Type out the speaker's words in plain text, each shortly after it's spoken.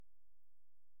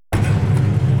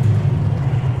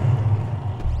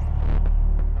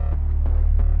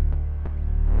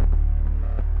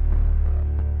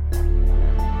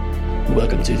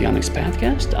Comics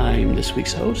Pathcast. I'm this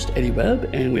week's host, Eddie Webb,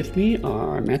 and with me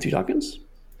are Matthew Dawkins.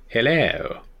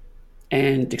 Hello.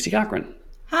 And Dixie Cochran.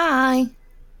 Hi.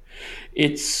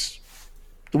 It's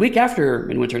the week after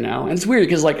Midwinter now, and it's weird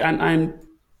because I'm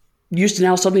used to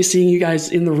now suddenly seeing you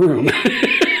guys in the room.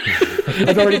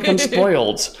 I've already become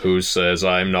spoiled. Who says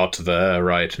I'm not there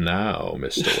right now,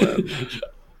 Mr. Webb?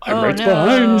 I'm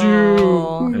behind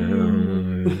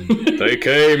you. They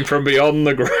came from beyond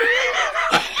the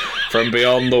from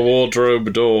beyond the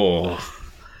wardrobe door.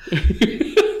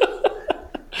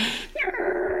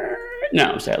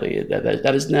 No, sadly,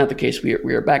 that is not the case. We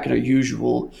are back in our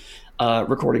usual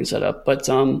recording setup. But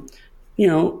I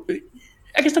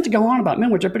guess not to go on about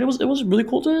Midwinter, but it was really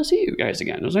cool to see you guys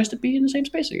again. It was nice to be in the same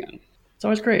space again. It's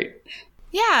always great.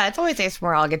 Yeah, it's always nice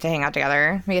when we all get to hang out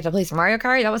together. We get to play some Mario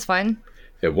Kart. That was fun.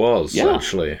 It was,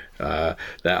 actually. That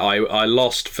I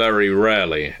lost very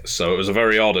rarely, so it was a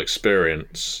very odd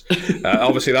experience.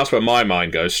 Obviously, that's where my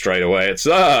mind goes straight away. It's,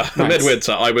 nice.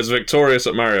 Midwinter, I was victorious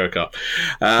at Mario Kart.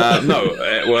 No,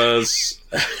 it was...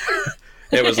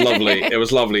 It was lovely. It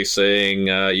was lovely seeing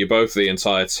you both, the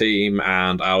entire team,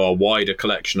 and our wider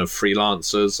collection of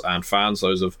freelancers and fans,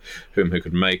 those of whom who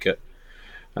could make it.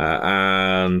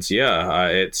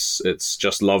 It's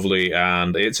just lovely,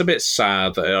 and it's a bit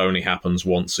sad that it only happens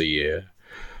once a year.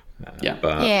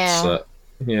 So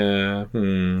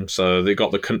they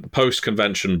got the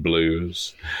post-convention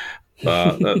blues,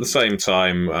 but at the same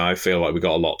time, I feel like we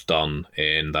got a lot done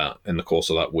in the course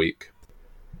of that week.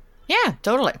 Yeah,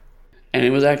 totally. And it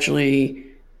was actually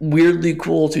weirdly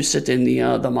cool to sit in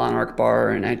the Monarch bar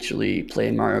and actually play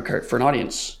Mario Kart for an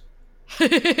audience.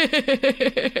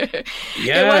 It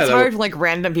was hard. Like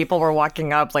random people were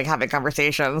walking up, like having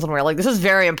conversations, and we are like, "This is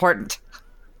very important."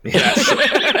 Yes.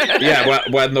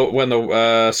 When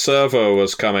the server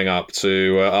was coming up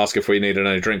to ask if we needed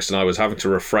any drinks, and I was having to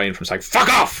refrain from saying "fuck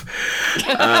off"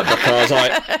 because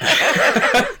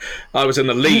I was in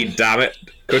the lead. Damn it!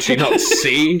 Could she not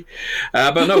see?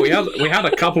 But no, we had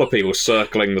a couple of people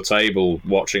circling the table,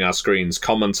 watching our screens,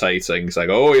 commentating, saying,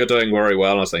 "Oh, you're doing very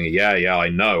well." And I was thinking, "Yeah, I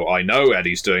know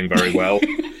Eddie's doing very well.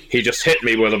 He just hit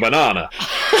me with a banana."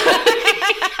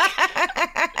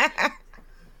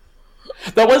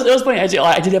 It was funny. I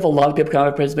did have a lot of people come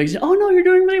up and say, "Oh no, you're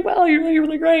doing really well. You're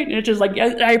really great." And it's just like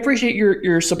I appreciate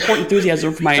your support and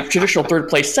enthusiasm for my traditional third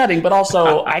place setting, but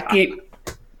also I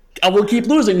will keep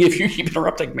losing if you keep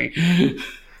interrupting me.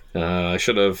 I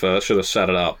should have set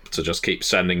it up to just keep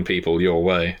sending people your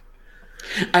way.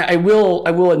 I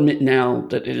will admit now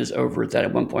that it is over that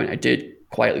at one point I did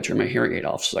quietly turn my hearing aid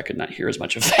off so I could not hear as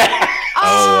much of that.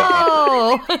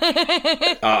 Oh!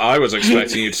 I was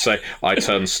expecting you to say, I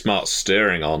turned smart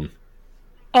steering on.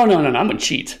 Oh, no, I'm a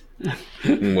cheat.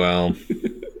 Well...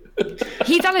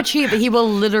 He's not a cheat, but he will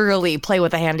literally play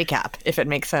with a handicap if it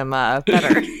makes him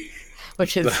better.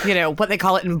 Which is, what they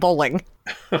call it in bowling.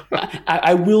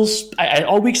 I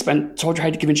all week spent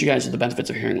trying to convince you guys of the benefits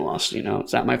of hearing loss.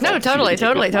 It's not my fault. No, totally.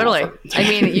 I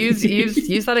mean,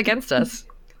 use that against us.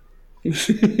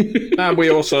 And we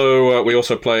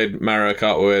also played Mario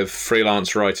Kart with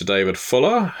freelance writer David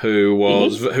Fuller,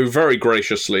 who very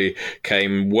graciously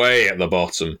came way at the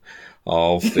bottom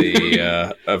of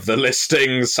the of the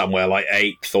listings, somewhere like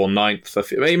 8th or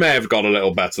 9th. He may have got a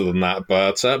little better than that,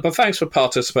 but thanks for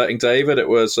participating, David. It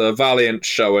was a valiant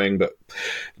showing, but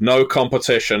no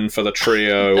competition for the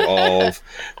trio of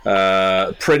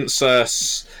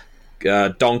Princess,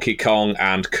 Donkey Kong,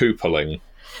 and Koopaling.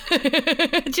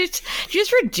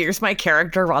 just reduce my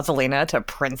character Rosalina to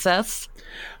princess.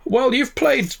 Well, you've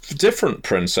played different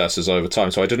princesses over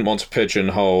time, so I didn't want to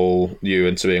pigeonhole you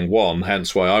into being one,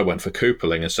 hence why I went for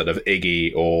Koopaling instead of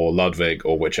Iggy or Ludwig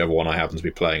or whichever one I happened to be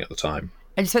playing at the time.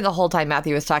 I just spent the whole time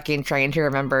Matthew was talking trying to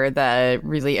remember the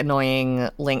really annoying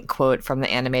Link quote from the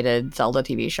animated Zelda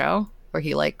TV show where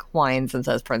he whines and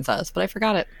says princess, but I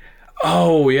forgot it.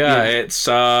 Oh, yeah, it's,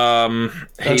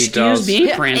 Excuse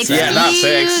me, princess. Yeah, that's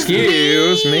it.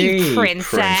 Excuse me,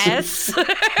 princess.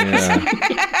 Yeah.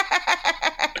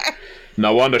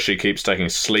 No wonder she keeps taking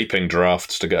sleeping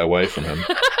drafts to get away from him.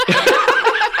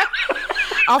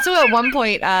 Also, at one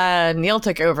point, Neil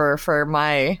took over for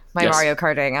my Yes. Mario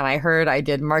Karting, and I heard I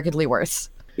did markedly worse.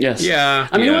 Yes. Yeah.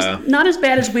 I mean, it was not as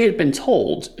bad as we had been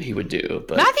told he would do.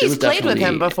 But Matthew's played with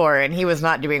him before, and he was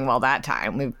not doing well that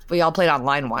time. We all played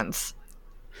online once.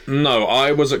 No,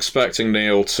 I was expecting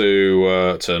Neil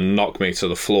to knock me to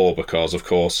the floor because, of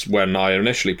course, when I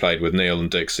initially played with Neil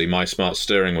and Dixie, my smart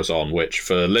steering was on, which,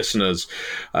 for listeners,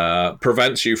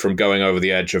 prevents you from going over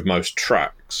the edge of most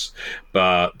tracks.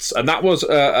 And that was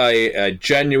a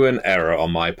genuine error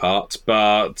on my part.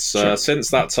 But since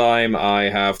that time, I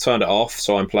have turned it off,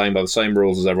 so I'm playing by the same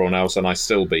rules as everyone else, and I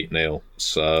still beat Neil.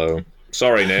 So,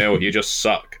 sorry, Neil, you just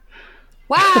suck.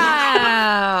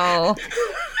 Wow.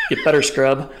 Get better,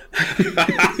 scrub.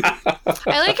 I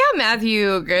like how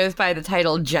Matthew goes by the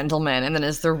title gentleman and then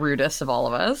is the rudest of all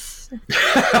of us.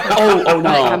 Oh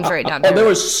no. It comes right down to there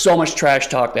was so much trash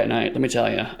talk that night, let me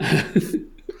tell you.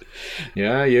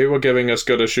 Yeah, you were giving us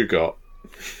good as you got.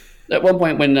 At one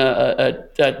point when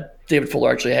David Fuller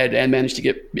actually had and managed to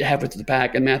get halfway through the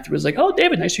pack, and Matthew was like, "Oh,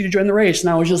 David, nice of you to join the race." And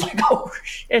I was just like, "Oh,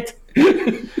 shit."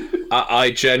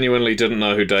 I genuinely didn't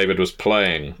know who David was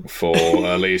playing for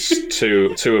at least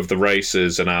two of the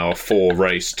races in our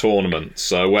 4-race tournament.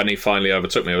 So when he finally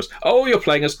overtook me, I was, "Oh, you're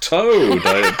playing as Toad."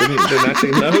 I didn't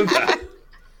actually know that.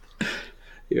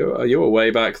 You were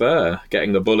way back there,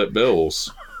 getting the bullet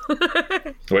bills.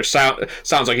 Which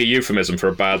sounds like a euphemism for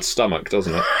a bad stomach,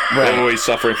 doesn't it? Right. Always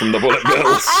suffering from the bullet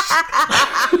bills.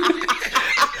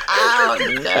 Oh,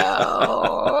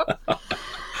 no.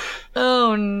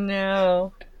 Oh,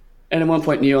 no. And at one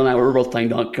point, Neil and I were both playing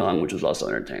Donkey Kong, which was also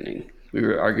entertaining. We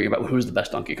were arguing about who's the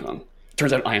best Donkey Kong.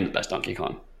 Turns out I am the best Donkey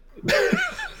Kong.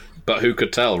 But who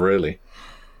could tell, really?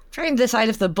 Trying to decide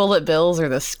if the bullet bills or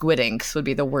the squid inks would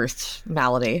be the worst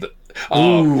malady.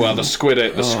 Well, the squid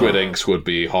inks would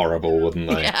be horrible, wouldn't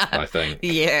they? Yeah. I think.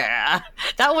 Yeah.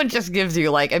 That one just gives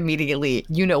you, like, immediately,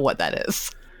 you know what that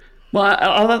is. Well,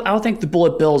 I don't think the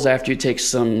bullet bills after you take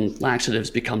some laxatives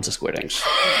becomes a squid inks.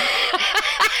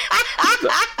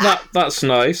 That's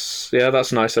nice. Yeah,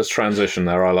 that's nice. There's transition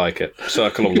there. I like it.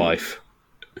 Circle of life.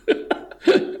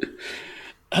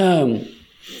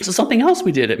 So something else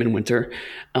we did at Midwinter,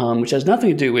 which has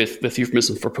nothing to do with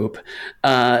euphemism for poop,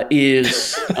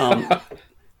 is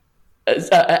as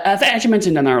I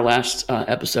mentioned in our last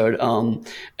episode,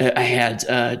 I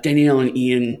had Danielle and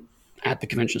Ian at the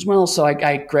convention as well. So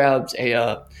I grabbed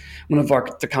one of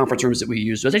the conference rooms that we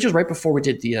used. It was actually right before we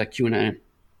did the Q&A.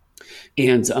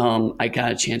 And I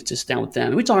got a chance to sit down with them.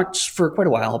 And we talked for quite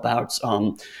a while about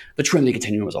the Trinity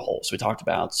Continuum as a whole. So we talked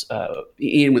about,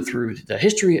 Ian went through the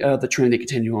history of the Trinity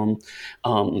Continuum.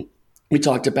 We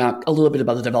talked about a little bit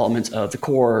about the development of the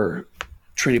core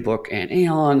Trinity book and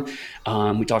Aeon.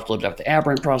 We talked a little bit about the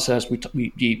Aberrant process. We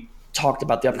talked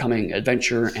about the upcoming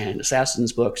Adventure and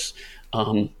Assassins books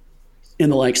and the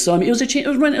like. So I mean, it was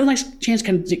a nice chance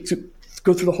kind of to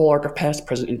go through the whole arc of past,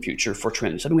 present, and future for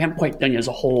Trinity. So we haven't quite done it as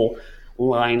a whole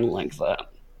line like that.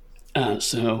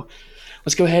 So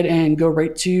let's go ahead and go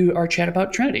right to our chat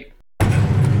about Trinity.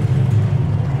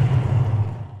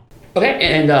 Okay,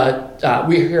 and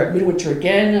we're here at Midwinter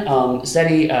again.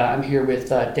 Zeddy, I'm here with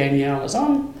Danielle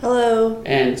Azan. Hello.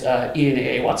 And Ian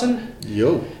A. Watson.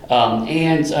 Yo.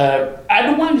 And I've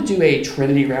been wanting to do a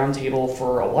Trinity roundtable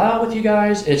for a while with you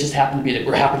guys. It just happened to be that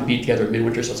we're happy to be together at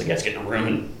Midwinter, so it's like, let's get in a room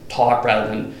and talk rather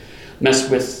than mess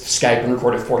with Skype and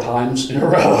record it 4 times in a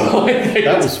row.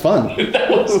 That was fun.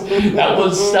 that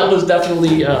was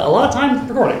definitely a lot of time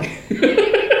recording.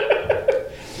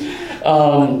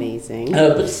 Amazing.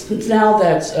 But since now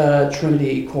that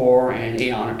Trinity, Core, and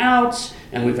Aeon are out,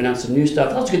 and we've announced some new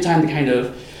stuff, that's a good time to kind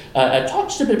of talk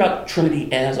just a bit about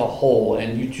Trinity as a whole,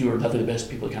 and you two are definitely the best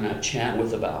people to kind of chat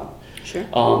with about. Sure.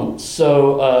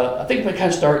 So I think my kind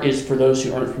of start is, for those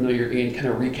who aren't familiar, Ian, kind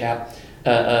of recap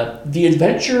the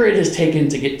adventure it has taken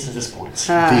to get to this point.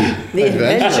 The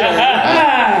adventure.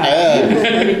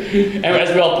 And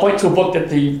as we all point to a book that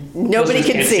the nobody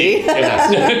can see.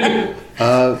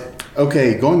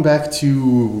 Okay, going back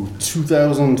to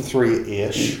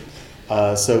 2003-ish,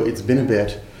 so it's been a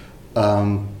bit.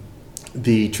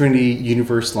 The Trinity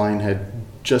Universe line had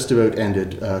just about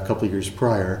ended a couple of years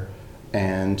prior,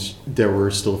 and there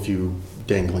were still a few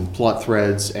dangling plot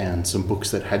threads and some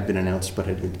books that had been announced but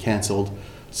had been cancelled,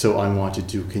 so I wanted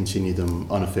to continue them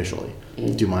unofficially,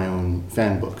 do my own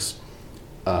fan books.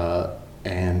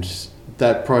 And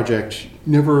that project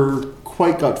never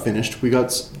quite got finished. We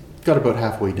got about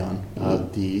halfway done.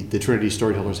 The Trinity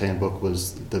Storyteller's Handbook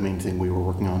was the main thing we were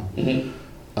working on.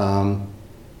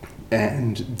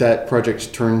 And that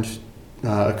project turned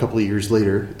a couple of years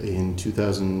later, in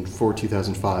 2004,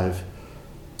 2005,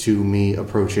 to me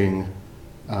approaching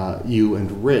you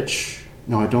and Rich.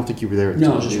 No, I don't think you were there at the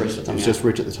time. No, it was just Rich at the time. It was just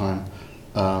Rich at the time.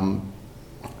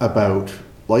 About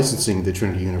licensing the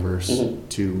Trinity universe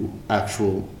to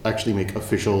actually make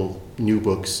official new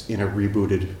books in a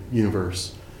rebooted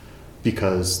universe.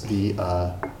 because the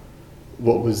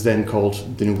what was then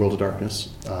called the New World of Darkness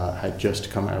had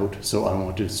just come out, so I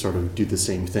wanted to sort of do the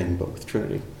same thing, but with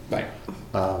Trinity. Right.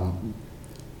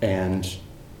 And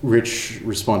Rich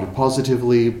responded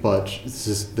positively, but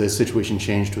the situation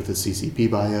changed with the CCP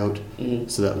buyout,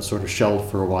 so that was sort of shelved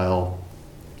for a while,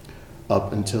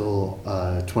 up until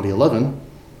 2011,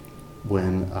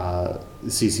 when the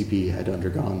CCP had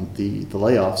undergone the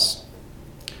layoffs.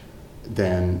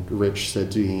 Then Rich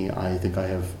said to me, I think I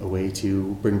have a way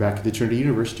to bring back the Trinity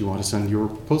universe. Do you want to send your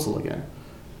proposal again?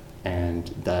 And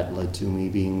that led to me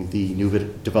being the new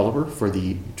developer for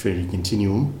the Trinity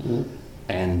Continuum.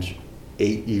 And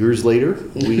 8 years later,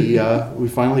 we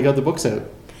finally got the books out.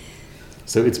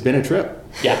 So it's been a trip.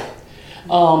 Yeah.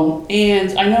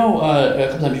 And I know a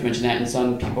couple times you mentioned that, and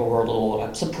some people were a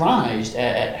little surprised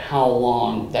at how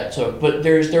long that took. But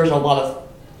there's a lot of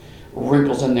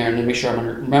wrinkles in there, and to make sure I'm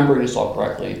remembering this all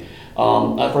correctly.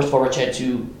 First of all, Rich had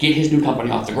to get his new company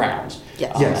off the ground.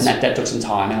 Yes. And that took some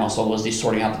time, and also was the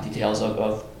sorting out the details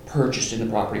of purchasing the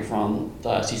property from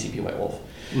CCP White Wolf.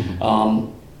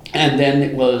 And then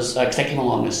it was, because that came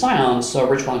along with Scion, so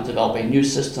Rich wanted to develop a new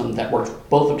system that worked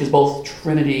because both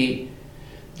Trinity,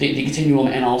 the Continuum,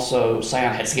 and also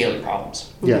Scion had scaling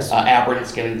problems. Yes. Aberrant had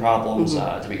scaling problems,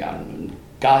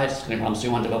 God had scaling problems, so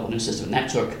we wanted to develop a new system, and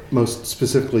that took... Most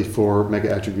specifically for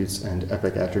mega attributes and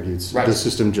epic attributes. Right. The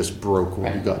system just broke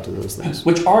when we got to those things.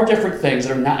 Which are different things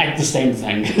that are not the same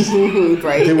thing.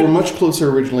 Right. They were much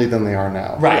closer originally than they are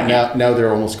now. Right. Now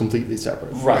they're almost completely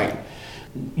separate. Right.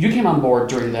 You came on board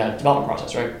during that development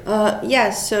process, right?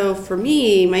 Yeah, so for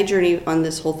me, my journey on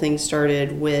this whole thing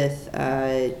started with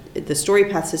the story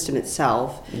path system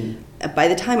itself. By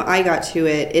the time I got to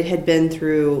it, it had been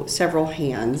through several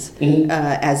hands,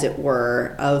 as it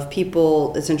were, of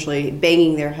people essentially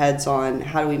banging their heads on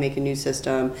how do we make a new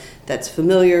system that's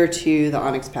familiar to the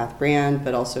Onyx Path brand,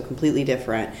 but also completely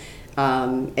different.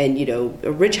 And,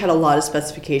 Rich had a lot of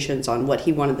specifications on what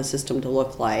he wanted the system to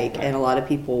look like. And a lot of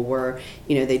people were,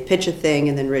 they'd pitch a thing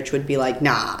and then Rich would be like,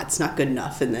 nah, it's not good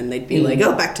enough. And then they'd be like,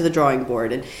 oh, back to the drawing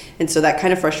board. And so that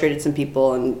kind of frustrated some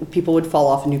people, and people would fall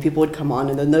off and new people would come on.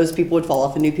 And then those people would fall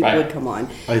off and new people would come on.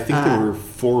 I think there were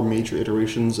 4 major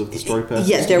iterations of the story path.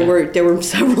 Yes, there were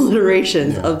several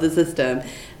iterations of the system.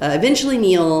 Eventually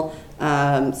Neil...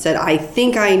 said, I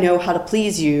think I know how to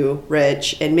please you,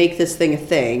 Rich, and make this thing a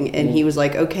thing. And he was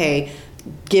like, okay,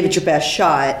 give it your best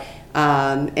shot.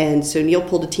 And so Neil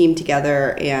pulled a team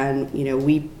together, and,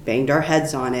 we banged our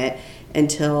heads on it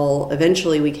until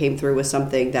eventually we came through with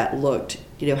something that looked,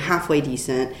 halfway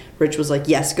decent. Rich was like,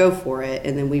 yes, go for it.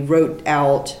 And then we wrote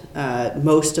out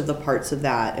most of the parts of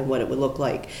that and what it would look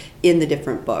like in the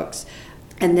different books.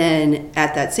 And then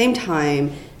at that same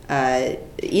time,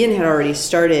 Ian had already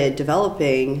started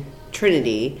developing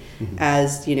Trinity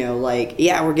as,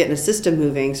 we're getting a system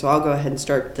moving, so I'll go ahead and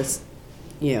start this,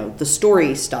 the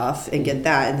story stuff and get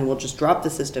that, and then we'll just drop the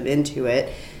system into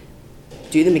it,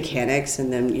 do the mechanics,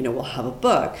 and then, we'll have a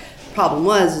book. Problem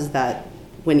is that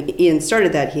when Ian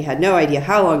started that, he had no idea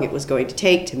how long it was going to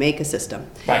take to make a system.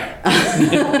 Right.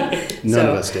 None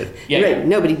of us did. Yeah. Right,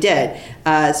 nobody did.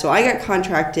 So I got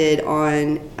contracted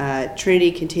on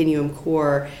Trinity Continuum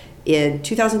Core in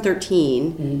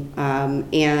 2013,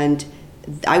 and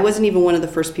I wasn't even one of the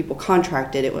first people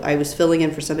contracted. I was filling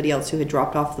in for somebody else who had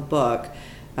dropped off the book.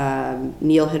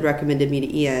 Neil had recommended me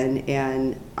to Ian,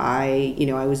 and I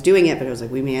was doing it, but I was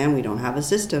like, we don't have a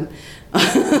system.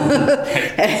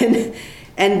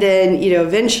 And then,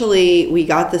 eventually we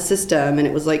got the system, and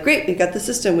it was like, great, we got the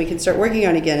system, we can start working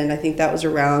on it again. And I think that was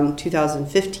around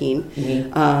 2015,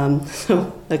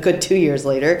 so a good 2 years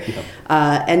later.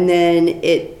 And then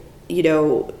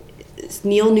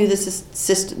Neil knew the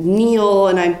system. Neil,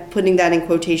 and I'm putting that in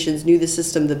quotations, knew the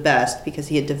system the best because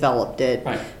he had developed it.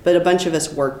 Right. But a bunch of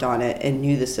us worked on it and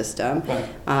knew the system. Right.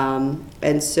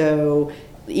 And so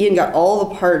Ian got all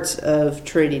the parts of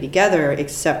Trinity together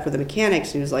except for the mechanics.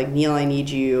 And he was like, Neil, I need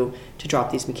you to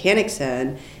drop these mechanics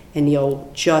in. And Neil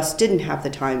just didn't have the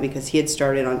time because he had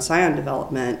started on Scion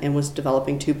development and was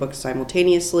developing 2 books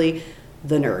simultaneously.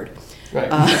 The nerd.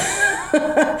 Right.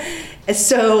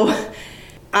 So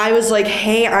I was like,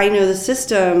 hey, I know the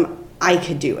system. I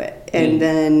could do it. And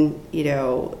then,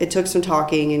 it took some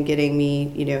talking and getting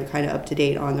me, kind of up to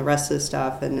date on the rest of the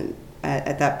stuff. And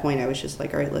at that point, I was just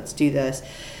like, all right, let's do this,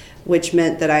 which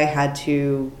meant that I had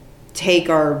to take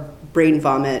our brain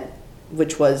vomit,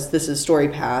 which was this is story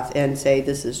path, and say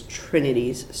this is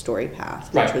Trinity's story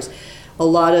path, which was a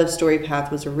lot of story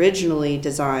path was originally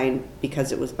designed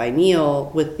because it was by Neil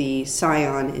with the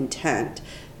Scion intent.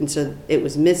 And so it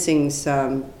was missing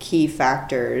some key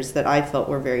factors that I felt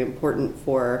were very important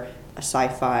for a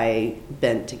sci-fi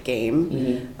bent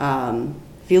game.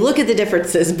 If you look at the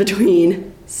differences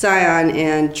between Scion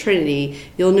and Trinity,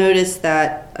 you'll notice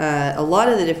that a lot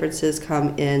of the differences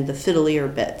come in the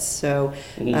fiddlier bits. So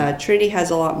Trinity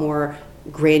has a lot more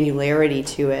granularity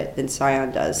to it than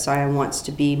Scion does. Scion wants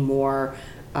to be more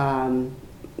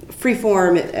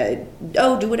freeform.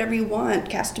 Do whatever you want,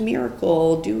 cast a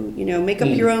miracle, make up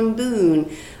your own boon,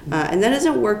 and that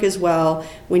doesn't work as well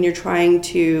when you're trying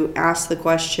to ask the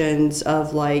questions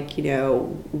of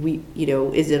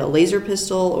is it a laser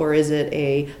pistol or is it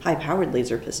a high-powered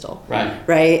laser pistol,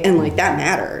 right? And that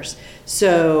matters.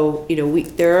 So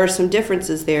there are some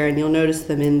differences there, and you'll notice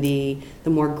them in the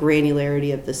more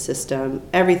granularity of the system.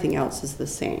 Everything else is the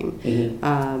same.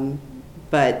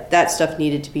 But that stuff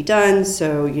needed to be done,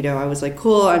 so I was like,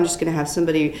 cool, I'm just going to have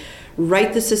somebody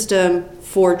write the system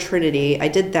for Trinity. I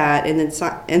did that, and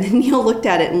then Neil looked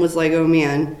at it and was like, oh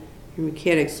man, your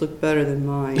mechanics look better than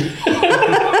mine.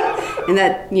 And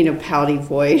that pouty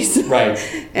voice, right?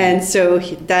 And so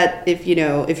that if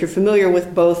you're familiar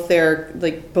with both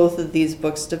both of these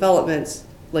books' developments,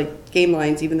 game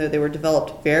lines, even though they were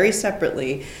developed very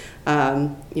separately,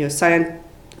 Scion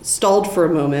stalled for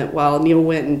a moment while Neil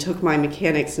went and took my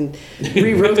mechanics and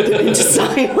rewrote them into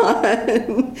Scion.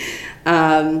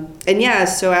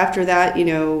 So after that,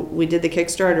 we did the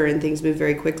Kickstarter and things moved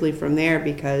very quickly from there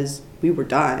because we were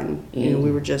done.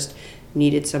 We were just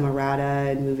needed some errata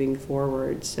and moving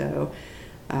forward. So,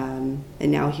 and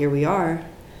now here we are.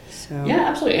 So yeah,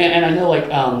 absolutely. And I know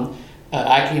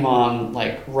I came on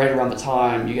right around the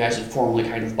time you guys had formally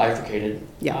kind of bifurcated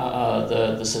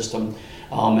the system.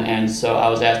 And so I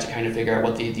was asked to kind of figure out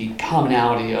what the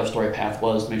commonality of Story Path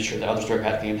was to make sure that other Story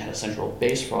Path games had a central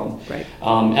base from. Right.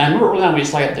 And I remember early on we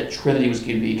decided that Trinity was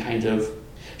going to be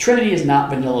Trinity is not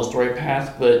vanilla Story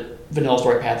Path, but vanilla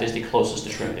Story Path is the closest to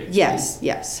Trinity. Yes.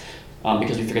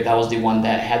 Because we figured that was the one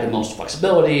that had the most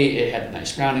flexibility, it had the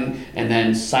nice grounding, and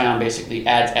then Scion basically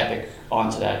adds Epic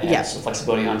onto that, adds some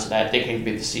flexibility onto that. They came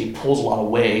to the sea, pulls a lot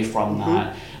away from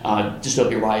that.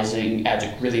 Dystopia Rising adds a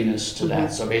grittiness to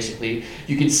that. So basically,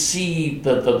 you can see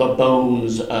the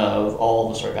bones of all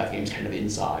the Story Path games kind of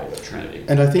inside of Trinity.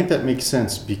 And I think that makes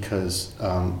sense because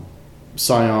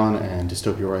Scion and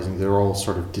Dystopia Rising, they're all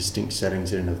sort of distinct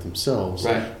settings in and of themselves.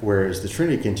 Right. Whereas the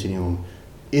Trinity Continuum,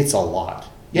 it's a lot.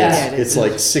 Yeah, it's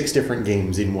like 6 different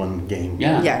games in one game.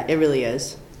 Yeah, it really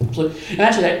is. Absolutely. And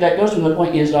actually, that goes to the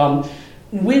point is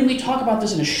when we talk about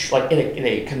this in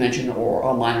a convention or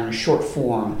online or in a short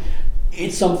form,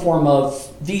 it's some form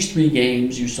of these 3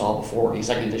 games you saw before, the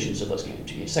second editions of those games.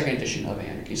 You get second edition of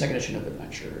Anarchy, second edition of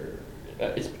Adventure,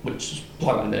 which we'll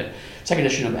talk about in a minute, second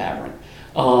edition of Aberrant.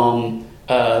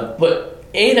 But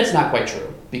that's not quite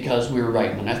true because we were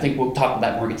right, and I think we'll talk about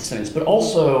that when we get to settings. But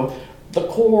also, the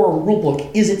core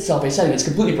rulebook is itself a setting. It's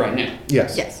completely brand new.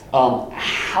 Yes.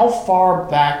 How far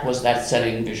back was that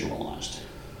setting visualized?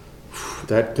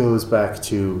 That goes back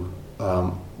to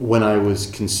when I was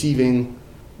conceiving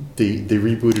the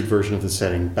rebooted version of the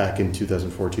setting back in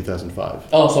 2004, 2005.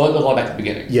 Oh, so it goes all back to the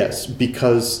beginning. Yes,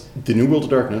 because the New World of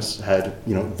Darkness had,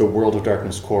 the World of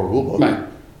Darkness core rulebook. Right.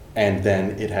 And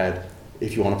then it had,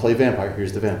 if you want to play vampire,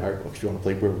 here's the vampire book. If you want to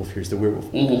play werewolf, here's the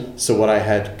werewolf book. So what I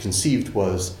had conceived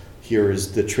was, here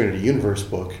is the Trinity Universe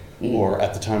book, or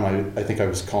at the time I think I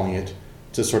was calling it,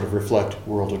 to sort of reflect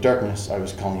World of Darkness, I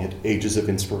was calling it Ages of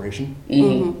Inspiration.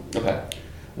 Okay.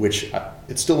 Which,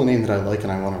 it's still a name that I like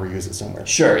and I want to reuse it somewhere.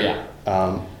 Sure, yeah.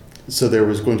 So there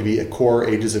was going to be a core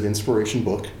Ages of Inspiration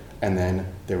book, and then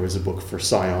there was a book for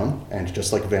Scion, and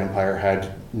just like Vampire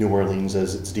had New Orleans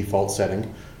as its default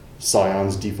setting,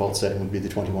 Scion's default setting would be the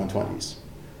 2120s.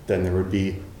 Then there would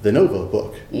be the Nova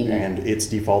book, and its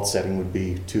default setting would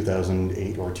be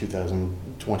 2008 or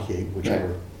 2028, whichever.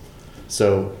 Right.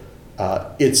 So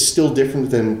it's still different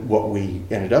than what we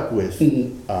ended up with,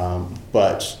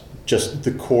 but just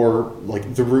the core,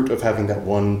 the root of having that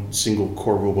one single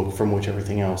core rulebook from which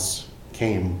everything else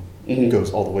came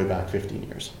goes all the way back 15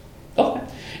 years. Okay.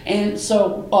 And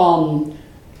so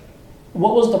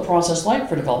what was the process like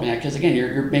for developing that? Because again,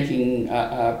 you're making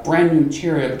a brand new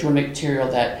material, but you want to make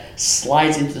material that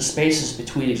slides into the spaces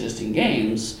between existing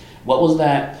games. What was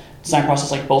that design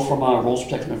process like, both from a rules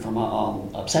perspective and from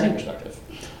a setting perspective?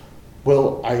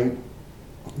 Well,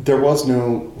 there was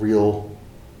no real,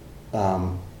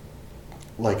 a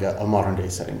modern day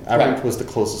setting. Aberrant was the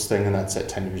closest thing, and that's set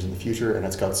 10 years in the future, and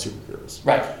it's got superheroes.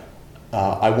 Right.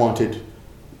 I wanted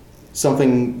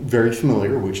something very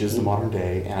familiar, which is the modern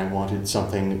day, and I wanted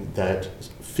something that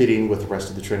fit in with the rest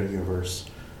of the Trinity universe.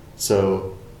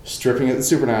 So, stripping at the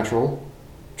supernatural,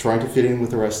 trying to fit in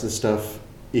with the rest of the stuff,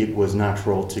 it was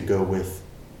natural to go with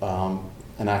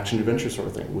an action-adventure sort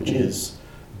of thing, which is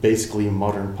basically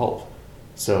modern pulp.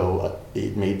 So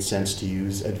it made sense to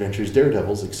use Adventures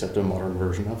Daredevils, except a modern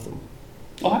version of them.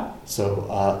 Okay. So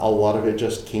a lot of it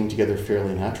just came together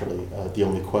fairly naturally. The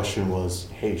only question was,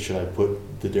 hey, should I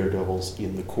put the Daredevils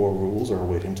in the core rules or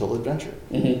wait until Adventure?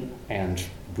 And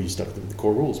we stuck with the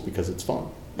core rules because it's fun.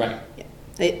 Right. Yeah.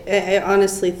 I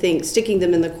honestly think sticking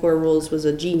them in the core rules was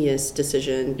a genius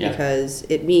decision because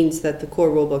it means that the core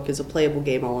rulebook is a playable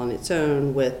game all on its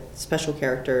own with special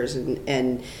characters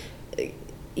and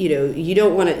you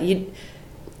don't want to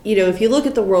if you look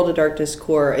at the World of Darkness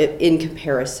core in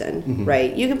comparison,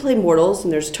 right? You can play Mortals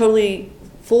and there's totally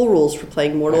full rules for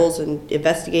playing Mortals and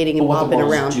investigating and bopping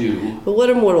around. But what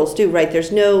do Mortals do, right?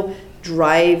 There's no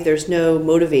drive, there's no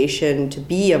motivation to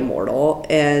be a mortal,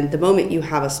 and the moment you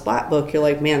have a splat book, you're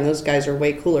like, man, those guys are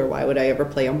way cooler, why would I ever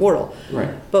play a mortal?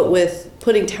 Right. But with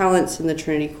putting talents in the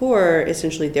Trinity core,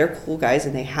 essentially they're cool guys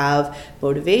and they have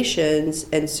motivations,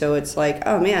 and so it's like,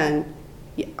 oh man,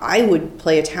 I would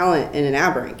play a talent in an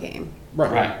Aberrant game.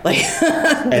 Right. Like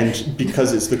and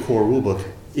because it's the core rulebook,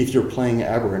 if you're playing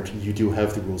Aberrant, you do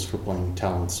have the rules for playing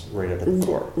talents right up at the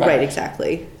core. Right,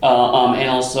 exactly. And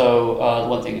also,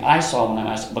 one thing I saw when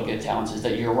I was looking at talents is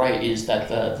that you're right, is that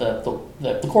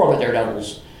the core of the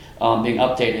Daredevils being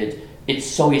updated, it's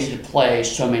so easy to play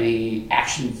so many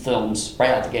action films right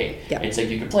out the gate. Yep. It's like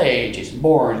you could play Jason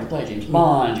Bourne, you could play James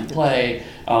Bond, you could play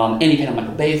any kind of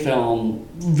Michael Bay film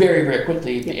very, very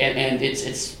quickly, and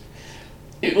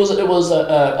it was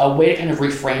a way to kind of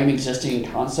reframe existing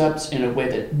concepts in a way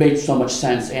that made so much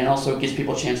sense, and also gives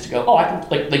people a chance to go, oh, I can,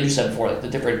 like you said before, like the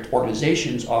different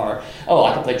organizations are, oh,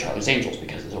 I can play Charlie's Angels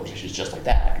because this organization is just like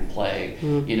that. I can play,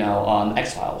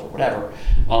 X-Files or whatever,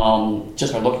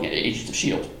 just by looking at Agents of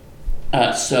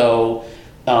S.H.I.E.L.D.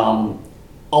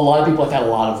 A lot of people have had a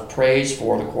lot of praise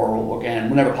for the core rulebook, and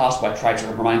whenever possible, I try to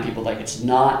remind people like it's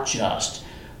not just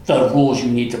the rules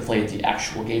you need to play the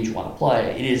actual games you want to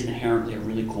play. It is inherently a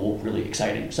really cool, really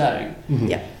exciting setting.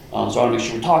 Yeah. So I want to make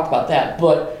sure we talk about that.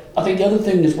 But I think the other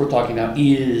thing that we're talking about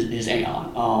is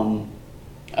Aeon.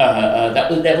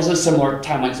 That was a similar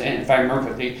timeline, and if I remember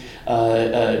correctly,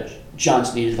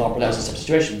 Johnson, the developer, that was a similar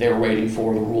situation. They were waiting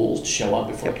for the rules to show up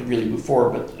before they could really move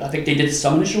forward. But I think they did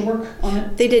some initial work on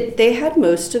it. They did. They had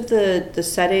most of the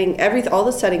setting. All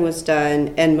the setting was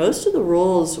done, and most of the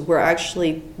rules were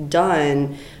actually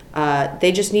done.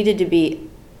 They just needed to be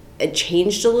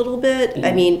changed a little bit.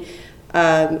 Mm-hmm.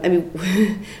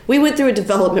 We went through a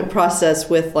development process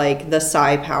with like the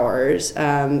psi powers,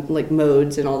 like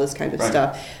modes and all this kind of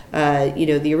stuff.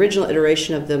 The original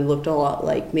iteration of them looked a lot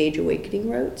like Mage Awakening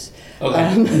roads.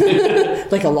 Okay.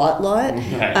 Like a lot. Right.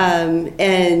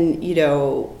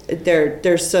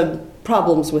 There's some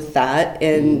problems with that,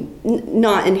 and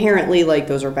not inherently like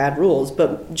those are bad rules,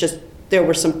 but just there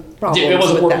were some problems. It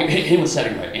wasn't with working. that. Hitting the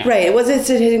setting right. Yeah. Right. It wasn't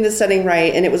hitting the setting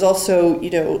right, and it was also,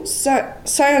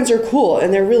 scions are cool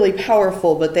and they're really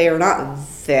powerful, but they are not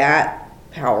that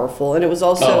powerful. And it was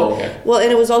also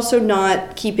and it was also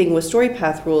not keeping with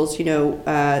StoryPath rules.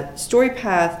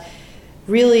 StoryPath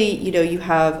really, you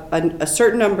have a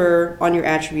certain number on your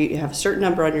attribute, you have a certain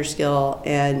number on your skill,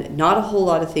 and not a whole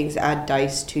lot of things add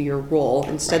dice to your roll.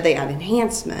 Instead, they add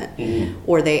enhancement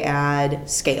or they add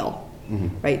scale.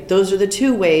 Right? Those are the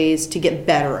two ways to get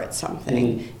better at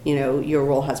something. Your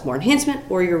roll has more enhancement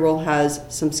or your roll has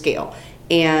some scale.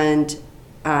 And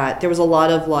there was a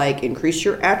lot of like increase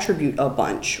your attribute a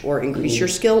bunch or increase your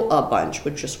skill a bunch,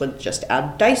 which would just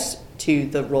add dice to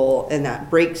the roll, and that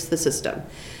breaks the system.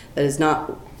 That is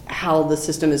not how the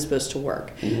system is supposed to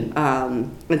work.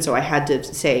 And so I had to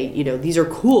say, these are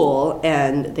cool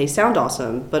and they sound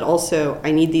awesome, but also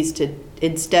I need these to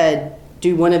instead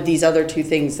do one of these other two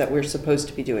things that we're supposed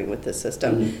to be doing with this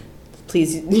system.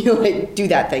 Please, do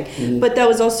that thing. But that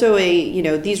was also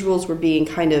these rules were being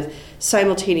kind of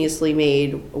simultaneously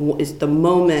made. Is the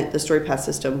moment the StoryPath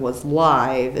system was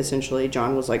live, essentially,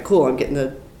 John was like, cool, I'm getting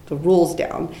the rules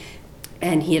down.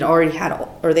 And they had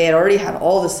already had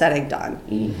all the setting done.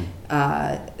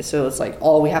 So it's like,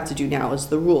 all we have to do now is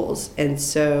the rules. And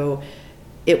so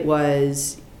it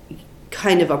was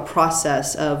kind of a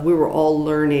process of, we were all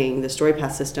learning the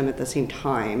StoryPath system at the same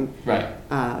time. Right.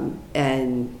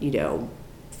 And,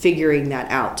 figuring that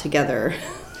out together.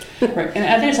 Right. And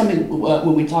I think it's something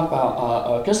when we talk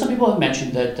about, because some people have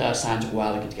mentioned that Scion took a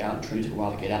while to get out and Trinity took a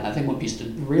while to get out. And I think one piece to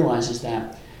realize is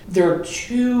that there are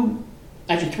three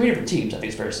different teams, I think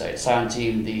it's fair to say. Scion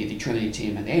team, the Trinity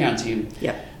team, and the Aeon team.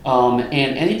 Yep. And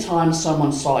anytime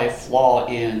someone saw a flaw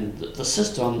in the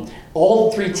system,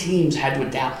 all three teams had to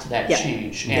adapt to that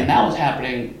change. And that was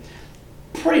happening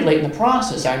pretty late in the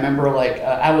process. I remember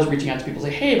I was reaching out to people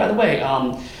and say, hey, by the way,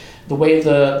 the way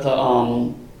the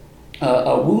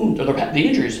wound or the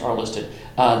injuries are listed,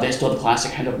 they still have the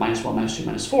classic kind of -1, -2,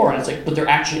 -4, and it's like, but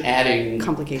they're actually adding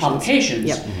complications.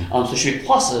 Yep. So there should be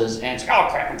pluses, and it's like, oh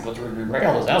crap, I'm going to go through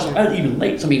all those. That was even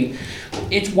late. So, I mean,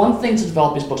 it's one thing to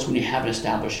develop these books when you have an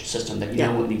established system that you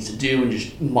know what it needs to do, and just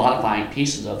modifying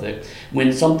pieces of it. When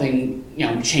something, we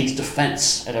changed defense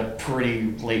at a pretty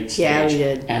late stage. Yeah, we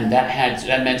did. And that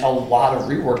meant a lot of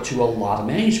rework to a lot of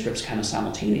manuscripts kind of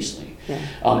simultaneously. Yeah.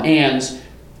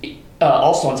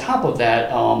 Also on top of that,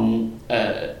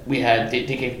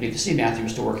 they gave me to see Matthew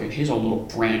was still working his own little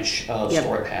branch of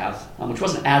story path, which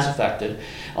wasn't as affected,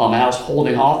 and I was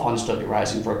holding off on Dystopia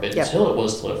Rising for a bit until it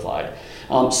was solidified.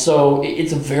 So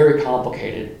it's a very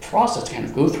complicated process to kind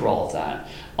of go through all of that.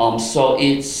 So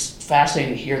it's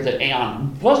fascinating to hear that Aeon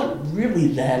wasn't really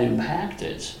that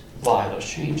impacted by those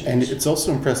changes. And it's also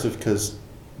impressive because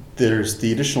there's the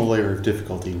additional layer of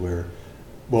difficulty where,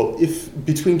 well, if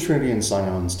between Trinity and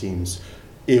Scion's teams,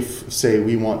 if, say,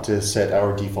 we want to set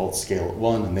our default scale at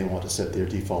 1 and they want to set their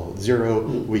default at 0,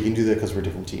 we can do that because we're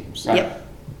different teams. Right. Yep.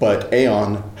 But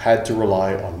Aeon had to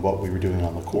rely on what we were doing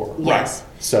on the core. Yes.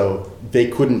 So they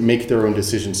couldn't make their own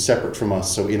decisions separate from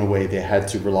us, so in a way they had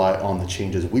to rely on the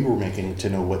changes we were making to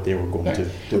know what they were going to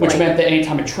do. Which meant that any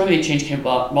time a Trinity change came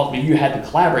up, multiple, you had to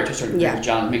collaborate to a certain degree with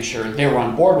John to make sure they were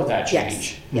on board with that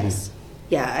change. Yes.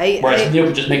 Yeah. Whereas Neil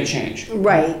could just make a change.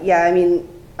 Right. Yeah. I mean,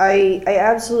 I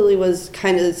absolutely was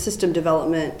kind of system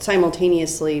development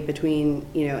simultaneously between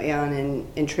Aeon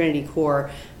and Trinity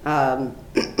Core, and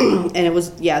it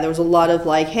was there was a lot of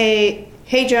like, hey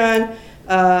John,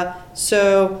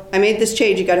 so I made this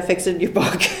change. You got to fix it in your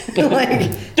book.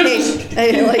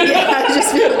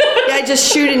 I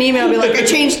just shoot an email, and be like, I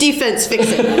changed defense, fix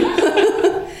it.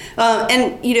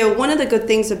 And one of the good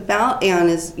things about Aeon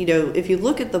is if you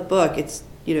look at the book, it's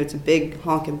it's a big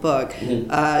honking book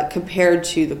compared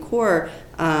to the core.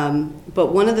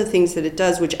 But one of the things that it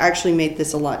does, which actually made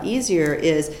this a lot easier,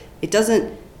 is it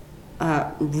doesn't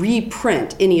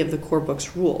reprint any of the core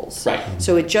book's rules. Right.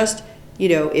 So it just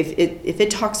if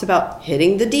it talks about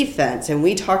hitting the defense, and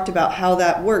we talked about how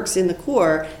that works in the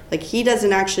core, like he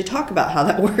doesn't actually talk about how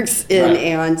that works in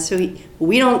Aeon, so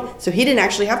he didn't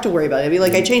actually have to worry about it. I'd be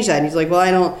like, I changed that, and he's like,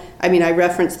 well, I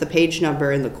referenced the page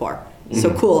number in the core,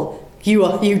 so cool.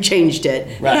 You changed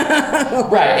it.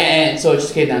 Right. And so it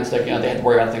just came down to they had to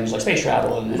worry about things like space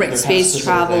travel and space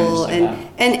travel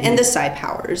and the psi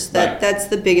powers. That's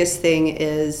the biggest thing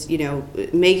is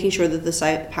making sure that the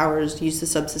psi powers use the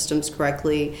subsystems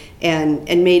correctly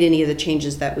and made any of the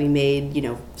changes that we made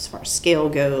as far as scale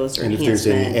goes or enhancement. If there's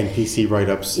any NPC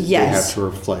write-ups, they have to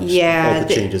reflect all the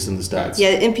changes in the stats.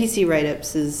 Yeah, NPC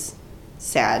write-ups is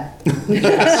sad.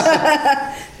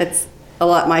 That's a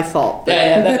lot my fault.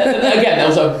 That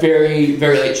was a very,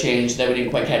 very late change that we didn't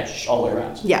quite catch all the way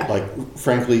around. Yeah. Like,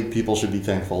 frankly, people should be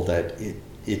thankful that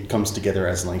it comes together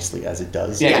as nicely as it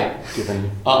does. Yeah.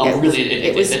 Given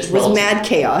It was mad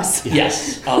chaos.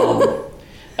 Yes.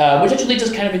 Which actually leads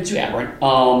us kind of into Aberrant.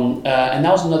 And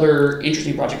that was another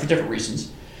interesting project for different reasons.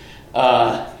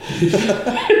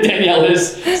 Danielle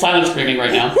is silent screaming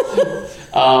right now.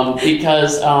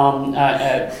 Because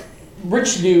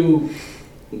Rich knew,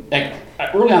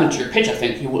 early on in your pitch, I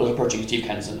think he was approaching Steve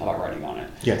Kenson about writing on it.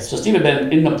 Yes. So Steve had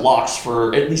been in the blocks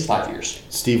for at least 5 years.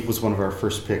 Steve was one of our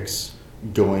first picks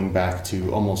going back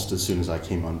to almost as soon as I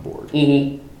came on board.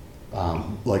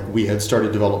 Mm-hmm. We had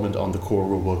started development on the core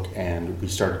rulebook, and we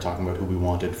started talking about who we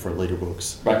wanted for later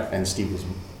books. Right. And Steve was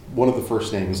one of the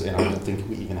first names, and I don't think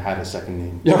we even had a second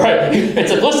name. Yeah, right. It's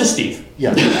a close to Steve.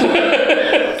 Yeah.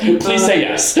 Please say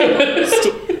yes.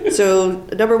 So,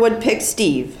 number 1 pick,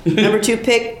 Steve. Number 2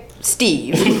 pick,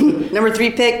 Steve. Number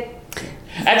 3 pick.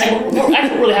 Actually, what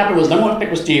really happened was number 1 pick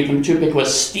was Steve, number 2 pick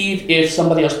was Steve if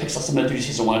somebody else picks up some of the duties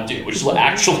he doesn't want to do, which is what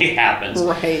actually happens.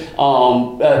 Right.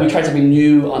 We tried something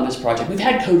new on this project. We've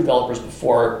had co-developers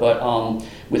before, but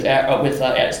with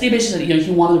Steve basically said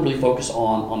he wanted to really focus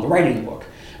on the writing of the book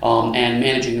and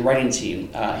managing the writing team.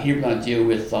 He was going to deal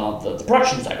with the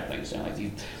production side of things, like the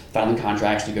filing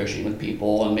contracts, negotiating with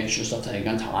people, and making sure stuff's taking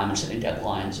on time and setting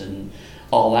deadlines and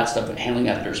all that stuff, and handling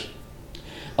editors.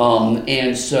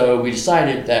 And so we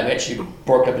decided that we actually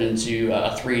broke up into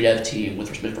a 3-dev team with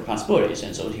different responsibilities.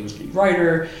 And so he was the lead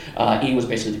writer, Ian was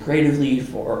basically the creative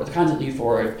lead or the content lead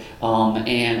for it,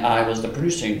 and I was the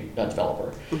producing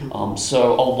developer. Mm-hmm.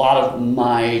 So a lot of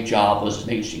my job was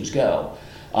making things go.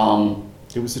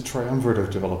 It was a triumvirate of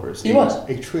developers. It was.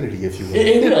 A trinity, if you will.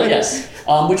 It will, yes.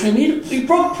 Which we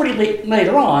broke pretty late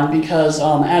later on because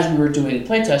as we were doing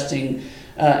playtesting,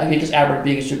 because Aberrant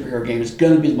being a superhero game is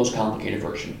going to be the most complicated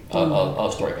version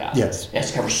of Storypath. Yes. It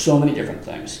has to cover so many different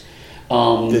things.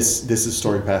 This is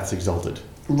Story Paths Exalted.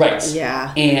 Right.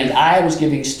 Yeah. And I was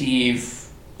giving Steve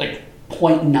like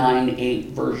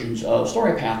 0.98 versions of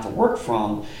Story Path to work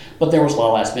from, but there was a lot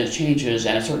of last minute changes,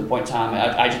 and at a certain point in time,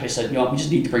 I just said, we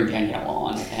just need to bring Danielle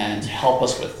on and help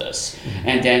us with this.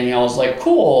 And Danielle was like,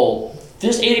 cool,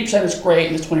 this 80% is great,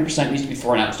 and this 20% needs to be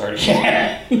thrown out and started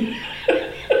again.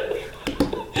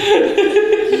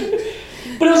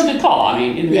 But it was a good call. I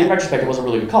mean, in retrospect, it was a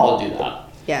really good call to do that.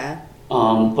 Yeah.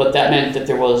 But that meant that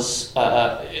there was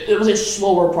it was a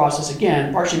slower process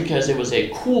again, partially because it was a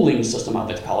cooling system. I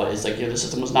like to call it. It's like the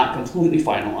system was not completely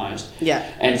finalized. Yeah.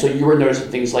 And so you were noticing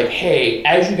things like, hey,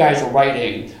 as you guys were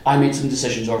writing, I made some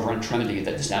decisions over on Trinity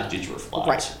that this now needs to reflect.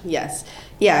 Right. Yes.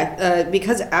 Yeah.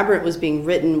 Because Aberrant was being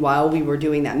written while we were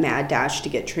doing that mad dash to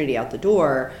get Trinity out the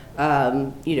door.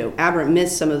 Aberrant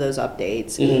missed some of those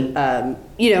updates. Mm-hmm.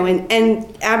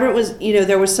 And Aberrant was,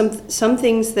 there was some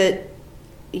things that.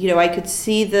 I could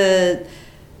see the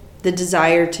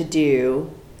desire to do,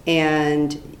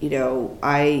 and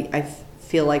I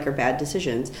feel like are bad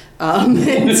decisions.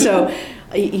 And so,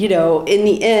 in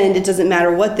the end, it doesn't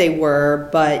matter what they were,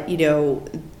 but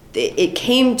it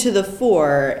came to the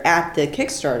fore at the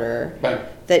Kickstarter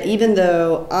that even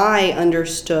though I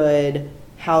understood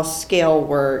how scale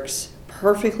works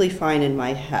perfectly fine in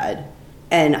my head,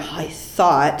 and I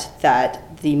thought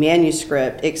that the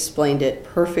manuscript explained it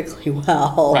perfectly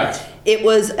well. Right. It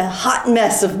was a hot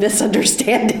mess of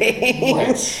misunderstanding.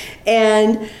 Right.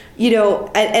 And,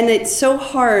 and it's so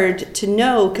hard to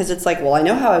know because it's like, well, I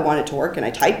know how I want it to work and I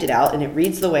typed it out and it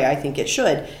reads the way I think it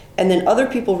should. And then other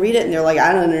people read it and they're like,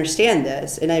 I don't understand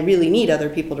this. And I really need other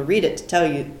people to read it to tell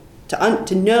you,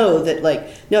 to know that,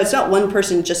 no, it's not one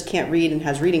person just can't read and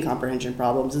has reading comprehension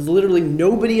problems. It's literally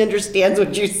nobody understands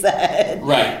what you said.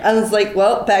 Right. And it's like,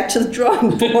 well, back to the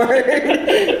drawing board.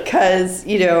 Because,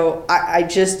 I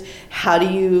just, how do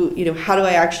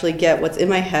I actually get what's in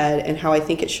my head and how I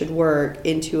think it should work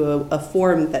into a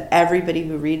form that everybody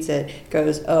who reads it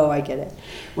goes, oh, I get it.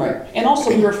 Right. And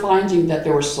also we were finding that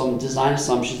there were some design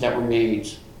assumptions that were made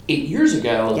 8 years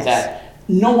ago that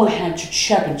no one had to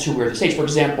check until we were at the stage. For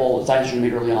example, designs were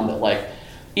made early on that,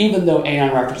 even though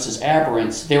Aeon references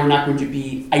aberrants, they were not going to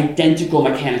be identical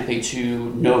mechanically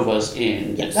to Novas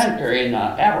in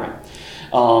Aberrant.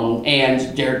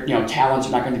 And their talents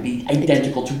are not going to be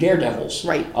identical to Daredevil's.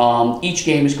 Right. Each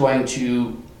game is going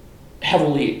to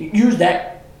heavily use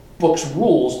that book's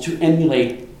rules to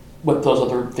emulate what those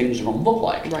other things are going to look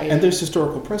like. Right. And there's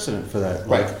historical precedent for that.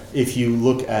 Right. If you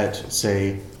look at,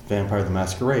 say, Vampire the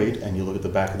Masquerade, and you look at the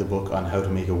back of the book on how to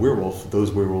make a werewolf,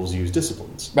 those werewolves use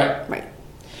disciplines. Right.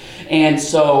 And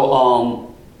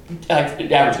so, the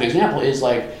average good example is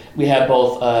we have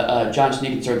both John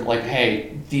Sneak sort of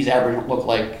hey, these aberrants look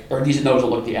like, or these those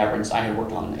look like the aberrants I had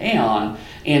worked on in Aeon,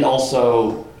 and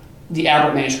also the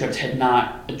aberrant manuscript had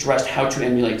not addressed how to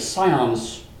emulate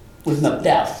scions with enough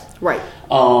depth. Right.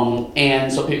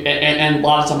 And so, and a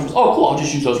lot of assumptions, oh, cool, I'll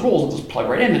just use those rules and just plug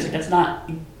right in. It's that's not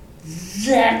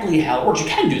exactly how it works. You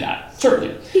can do that,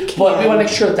 certainly. But we want to make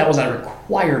sure that was a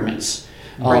requirement.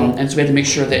 And so we had to make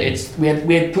sure that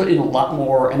we had put in a lot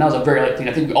more, and that was a very thing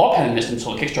I think we all kind of missed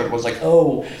until the Kickstarter was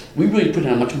we really put in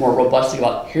a much more robust thing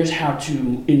about here's how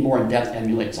to, in more in-depth,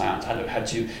 emulate scions, how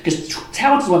to, because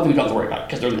talents is one thing we don't have to worry about,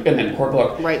 because they're in the core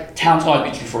book. Right. Talents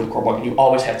always be true for the core book, and you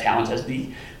always have talents as the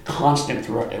constant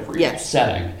throughout every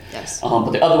setting. Yes.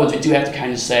 But the other ones we do have to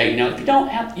kind of say, if you don't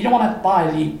want to buy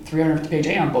the 350-page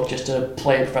Aeon book just to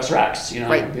play Professor X, be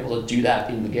able to do that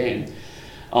in the game.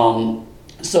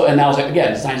 So, and that was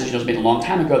again, design decision was made a long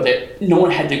time ago that no one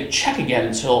had to check again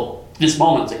until this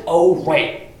moment. It's oh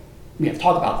right, we have to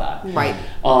talk about that. Right.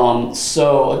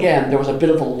 So again, there was a bit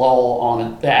of a lull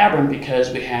on the Aberrant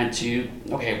because we had to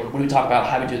when we talk about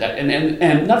how we do that,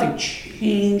 and nothing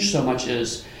changed so much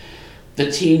as the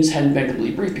teams hadn't been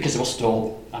completely briefed because it was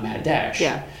still a mad dash.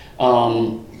 Yeah.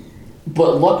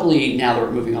 But luckily, now that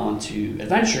we're moving on to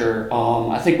Adventure,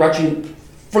 I think we're actually,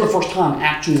 for the first time,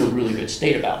 actually in a really good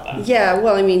state about that. Yeah,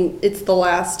 well, I mean, it's the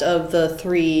last of the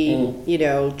three,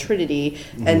 Trinity,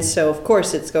 and so, of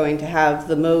course, it's going to have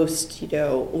the most,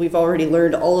 we've already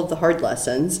learned all of the hard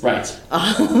lessons. Right.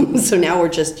 So now we're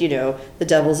just, the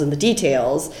devil's in the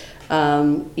details.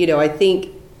 I think,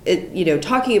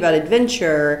 talking about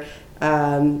Adventure,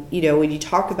 when you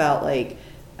talk about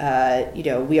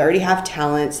we already have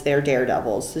talents, they're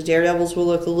daredevils. The daredevils will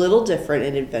look a little different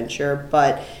in Adventure,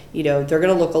 but they're going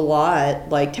to look a lot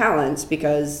like talents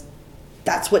because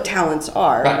that's what talents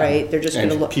are, right? They're just going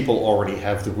to look. People already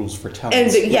have the rules for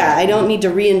talents. And I don't need to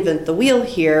reinvent the wheel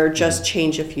here, just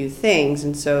change a few things,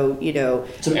 and so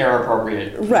some error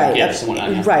appropriate right, gifts and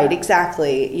whatnot. Right,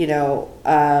 exactly.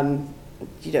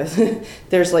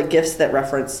 there's like gifts that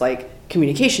reference like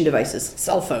communication devices,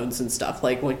 cell phones and stuff.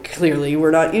 Like, well, clearly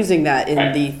we're not using that in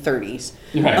the 30s.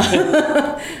 Right.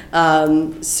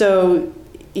 So,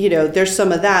 there's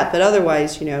some of that, but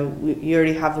otherwise, you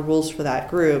already have the rules for that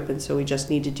group, and so we just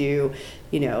need to do,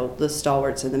 the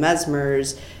stalwarts and the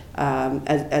mesmers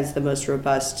as the most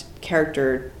robust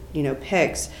character,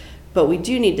 picks. But we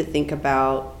do need to think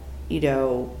about,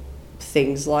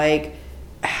 things like,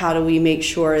 how do we make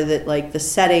sure that like the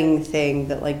setting thing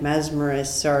that like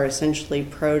mesmerists are essentially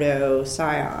proto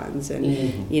scions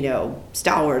and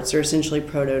stalwarts are essentially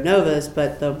proto novas,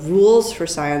 but the rules for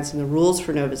scions and the rules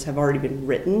for novas have already been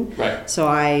written. Right. So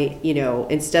I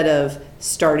instead of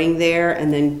starting there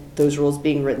and then those rules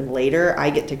being written later, I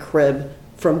get to crib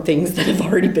from things that have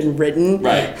already been written.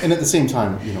 Right. And at the same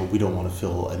time, we don't want to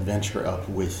fill adventure up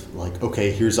with like,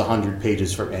 okay, here's 100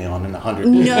 pages for Aeon and 100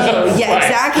 pages. No, yeah,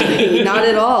 exactly. Not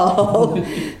at all.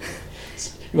 You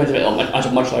went to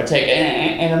a much larger take,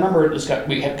 and I remember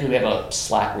we have a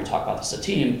Slack where we talk about this as a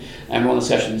team, and one of the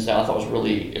discussions that I thought was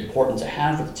really important to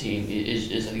have with the team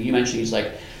is I think you mentioned is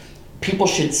like people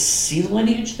should see the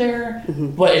lineage there,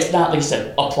 but it's not like you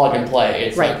said a plug and play.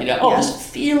 It's like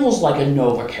this feels like a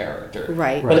Nova character,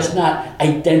 right? But it's not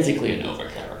identically a Nova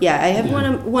character. Yeah, I have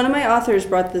one of my authors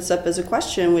brought this up as a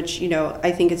question, which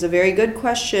I think is a very good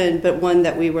question, but one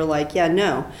that we were like,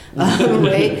 no,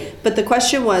 right? But the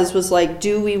question was like,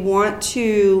 do we want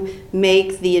to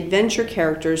make the adventure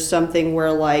characters something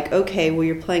where like, okay, well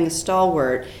you're playing a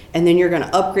stalwart, and then you're going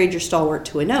to upgrade your stalwart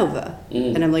to a Nova,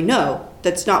 and I'm like, no.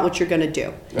 That's not what you're going to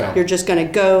do. Right. You're just going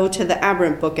to go to the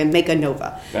Aberrant book and make a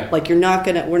Nova. Right. Like we're not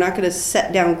going to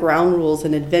set down ground rules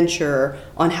in adventure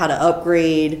on how to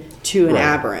upgrade to an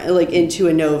Aberrant, like into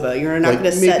a Nova. You're not going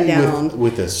to set down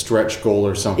with a stretch goal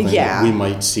or something. Yeah. We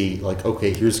might see like,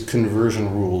 okay, here's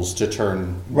conversion rules to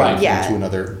turn one into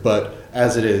another. But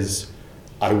as it is,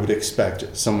 I would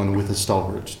expect someone with a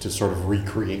stalwart to sort of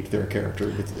recreate their character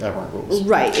with the Aberrant rules.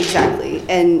 Right, exactly.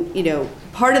 And,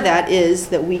 part of that is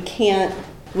that we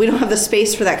don't have the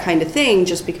space for that kind of thing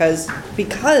just because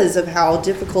of how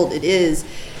difficult it is.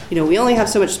 We only have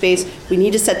so much space. We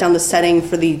need to set down the setting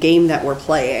for the game that we're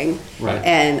playing. Right.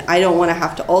 And I don't want to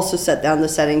have to also set down the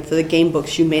setting for the game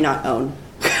books you may not own.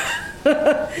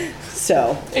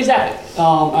 So. Exactly.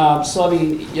 So, I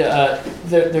mean,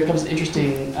 there comes an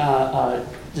interesting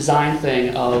design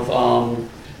thing of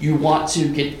you want to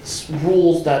get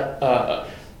rules that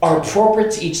are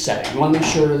appropriate to each setting. You want to make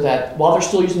sure that while they're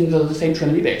still using the same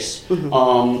Trinity base,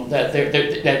 that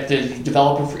the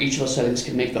developer for each of those settings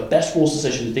can make the best rules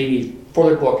decisions they need for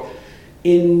their book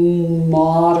in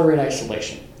moderate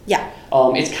isolation. Yeah.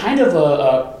 It's kind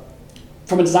of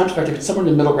from a design perspective, it's somewhere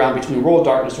in the middle ground between World of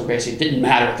Darkness, where basically it didn't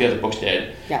matter what the other books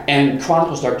did, and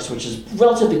Chronicles of Darkness, which is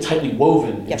relatively tightly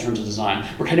woven in terms of design.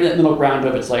 We're kind of in that middle ground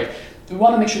of it's like, we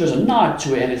want to make sure there's a nod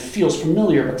to it and it feels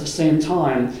familiar, but at the same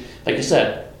time, like you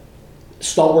said,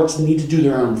 stalwarts need to do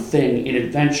their own thing in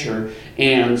adventure,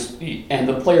 and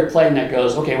the player playing that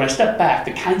goes, okay, when I step back,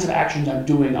 the kinds of actions I'm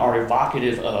doing are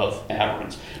evocative of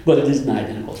Aberrant, but it is not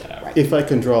identical to Aberrant. If I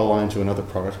can draw a line to another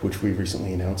product which we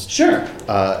recently announced, sure.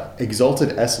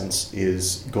 Exalted Essence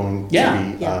is going to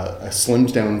be a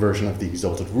slimmed down version of the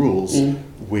Exalted Rules,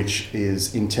 which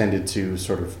is intended to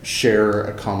sort of share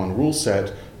a common rule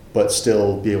set, but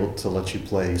still be able to let you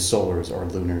play Solars or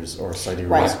Lunars or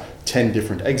Sidereals, 10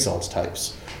 different Exalts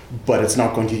types. But it's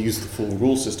not going to use the full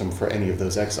rule system for any of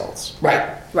those Exalts.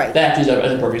 Right. That is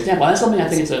a perfect example. And that's something I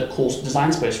think it's a cool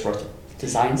design space for us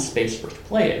to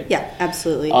play in. Yeah,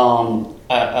 absolutely.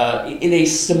 In a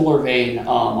similar vein,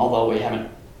 although I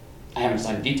haven't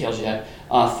designed the details yet,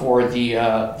 for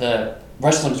the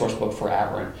wrestling source book for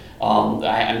Aberrant,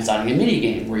 I'm designing a mini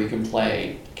game where you can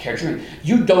play character.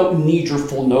 You don't need your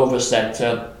full Nova set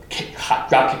to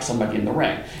drop kick somebody in the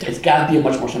ring. It's got to be a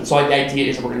much more slim. So the idea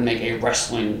is that we're going to make a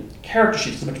wrestling character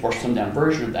sheet. It's a much more slimmed down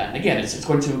version of that. And again, it's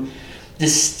going to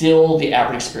distill the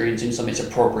Aberrant experience into something that's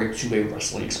appropriate to a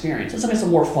wrestling experience. And something that's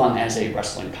more fun as a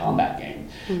wrestling combat game.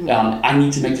 I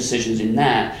need to make decisions in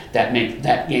that make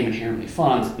that game inherently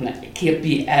fun, and it can't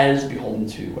be as beholden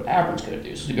to what Aberrant's going to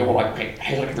do. So to be more like, okay,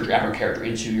 hey, look for your Aberrant character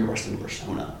into your wrestling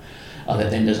persona. That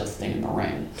then does a thing in the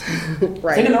ring.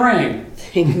 Thing in the ring.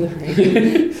 Thing in the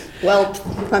ring. Well,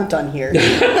 I'm done here.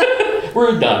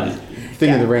 We're done.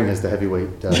 Thing in the Ring is the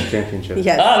heavyweight championship.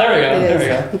 Yes. Oh, there we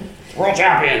go. World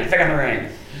champion, Thing in the Ring.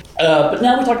 But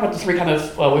now we talked about the three kind of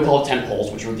we call it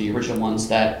tentpoles, which were the original ones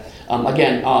that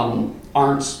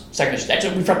aren't second edition.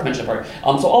 Actually, we forgot to mention that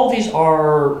part. So all of these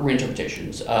are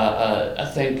reinterpretations. I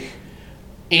think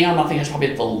Aeon, has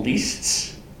probably the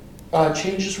least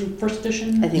changes from first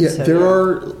edition? I think so. There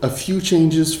are a few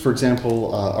changes. For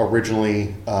example,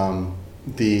 originally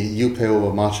the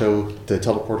Yupeo Macho, the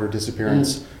teleporter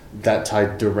disappearance, that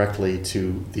tied directly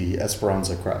to the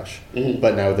Esperanza crash.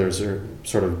 But now those are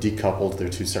sort of decoupled. They're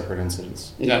two separate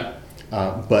incidents. Yeah.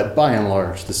 But by and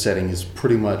large, the setting is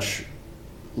pretty much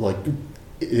like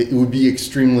it would be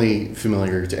extremely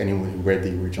familiar to anyone who read the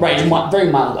original. Right,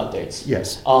 very mild updates.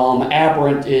 Yes.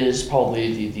 Aberrant is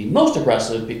probably the most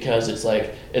aggressive because it's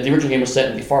like the original game was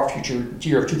set in the far future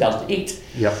year of 2008.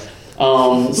 Yep.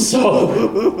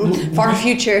 So Far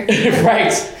future.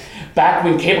 right, back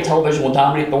when cable television will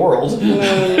dominate the world.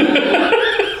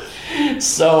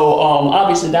 So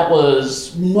obviously that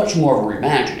was much more of a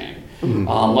reimagining.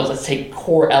 Let's take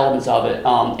core elements of it.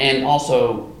 And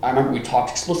also, I remember we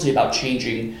talked explicitly about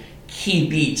changing key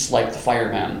beats like the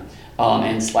fireman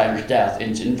and Slider's death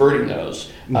and inverting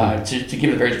those to give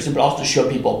it a very different, but also to show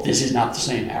people this is not the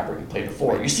same Aberrant you played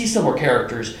before. You see similar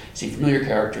characters, you see familiar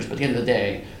characters, but at the end of the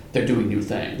day, they're doing new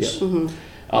things.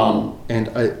 Yeah. And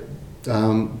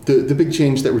the big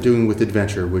change that we're doing with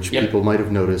Adventure, which people might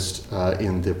have noticed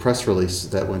in the press release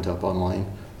that went up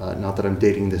online, not that I'm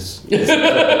dating this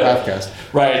podcast.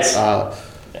 Right.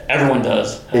 Everyone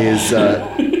does. Is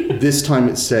this time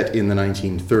it's set in the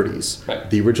 1930s. Right.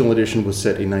 The original edition was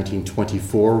set in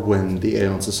 1924 when the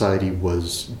Aeon Society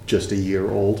was just a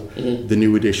year old. The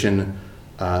new edition,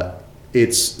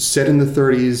 it's set in the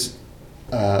 30s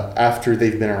after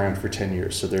they've been around for 10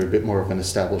 years, so they're a bit more of an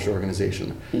established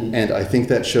organization. And I think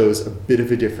that shows a bit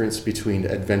of a difference between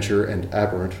Adventure and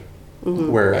Aberrant.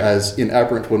 Whereas in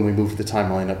Aberrant, when we moved the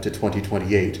timeline up to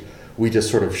 2028, we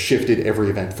just sort of shifted every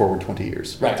event forward 20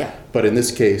 years. Right. Yeah. But in this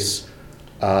case,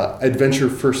 Adventure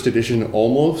First Edition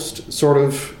almost sort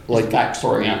of like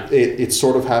backstory, yeah. It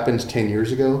sort of happened 10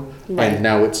 years ago, Right. and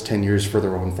now it's 10 years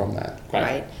further on from that.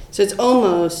 Right. So it's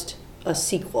almost a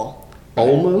sequel.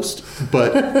 Almost,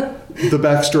 but the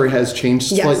backstory has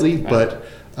changed Yes. slightly, but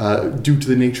due to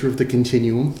the nature of the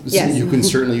continuum, Yes. you can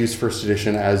certainly use First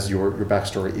Edition as your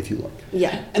backstory if you like.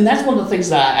 Yeah. And that's one of the things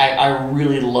that I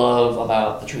really love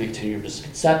about the Trinity Continuum just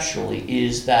conceptually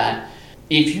is that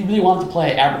if you really wanted to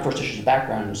play Aberrant First Edition's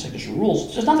background and Second Edition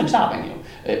rules, there's nothing stopping you.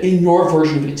 In your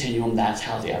version of the Continuum, that's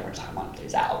how the Aberrant timeline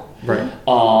plays out. Right.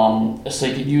 So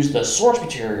you can use the source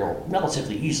material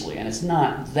relatively easily, and it's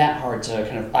not that hard to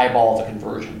kind of eyeball the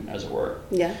conversion, as it were.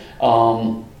 Yeah.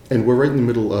 And we're right in the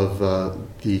middle of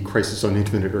the Crisis on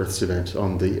Infinite Earths event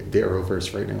on the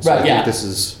Arrowverse right now. So Right, I yeah. think this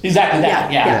is... Exactly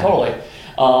that. Yeah. Yeah, totally.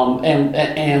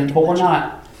 But we're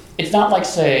not. It's not like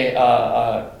say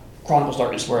Chronicles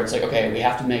Darkness, where it's like, okay, we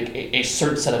have to make a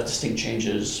certain set of distinct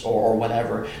changes or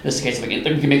whatever. In this case, like, we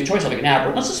can make a choice of like an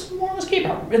Aberrant. Let's just more or less keep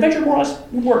Aberrant. Adventure more or less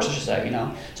works, I should say.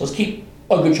 So let's keep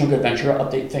a good chunk of Adventure,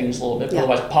 update things a little bit, but Yeah.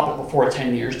 otherwise pop it before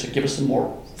 10 years to give us some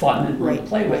more fun and room to Right,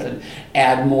 play with, right. and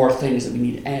add more things that we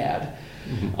need to add.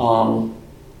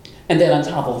 And then on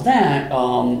top of that,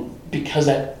 because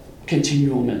that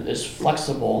continuum is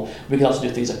flexible, we can also do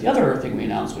things like the other thing we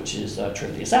announced, which is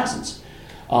Trinity Assassins,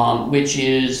 which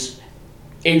is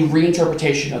a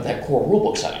reinterpretation of that core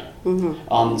rulebook setting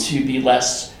to be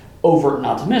less overt and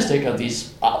optimistic of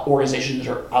these organizations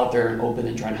that are out there and open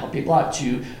and trying to help people out,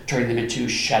 to turning them into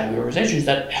shadowy organizations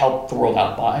that help the world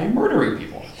out by murdering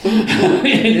people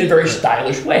in very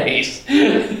stylish ways.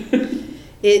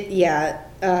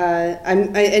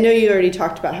 I know you already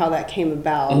talked about how that came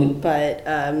about, but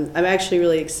I'm actually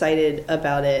really excited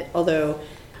about it. Although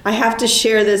I have to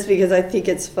share this because I think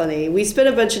it's funny. We spent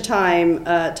a bunch of time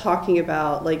talking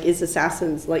about, like, is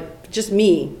Assassins, like, just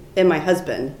me and my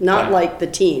husband, not Right. like the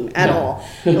team at all.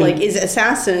 Like, is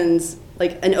Assassins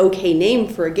like an okay name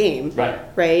for a game?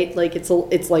 Right? Like, it's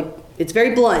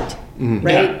very blunt,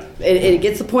 right? Yeah. It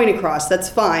gets the point across. That's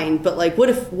fine. But like, what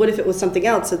if it was something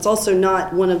else? It's also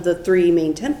not one of the three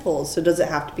main tentpoles. So does it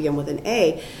have to begin with an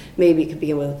A? Maybe it could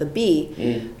begin with a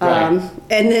B. Right.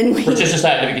 And then we Which is just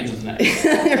that it begins with an A.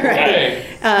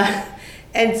 right.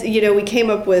 And we came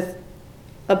up with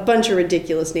a bunch of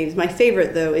ridiculous names. My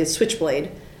favorite though is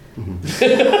Switchblade.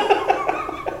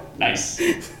 Nice.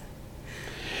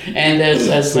 And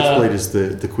as Switchblade is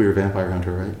the queer vampire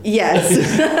hunter, right? Yes.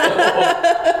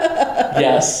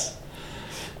 Yes.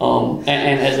 And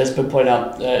as has been pointed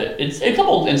out, it's a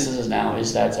couple of instances now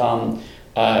is that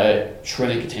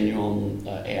Trinity Continuum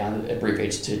Aeon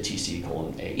abbreviates to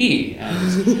TC:AE, and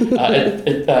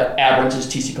Aberrant is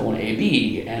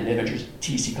TC:AB, and Adventures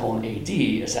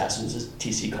TC:AD, Assassins is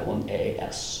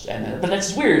TC:AS, but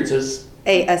that's weird. So it's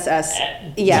ASS.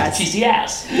 Yes.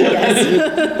 TCS.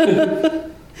 Yes.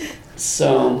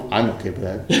 So I'm okay with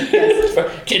that.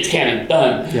 kids canon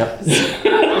done. Yep.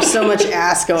 There's so much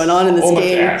ass going on in this So much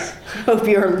game. ass. Hope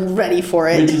you're ready for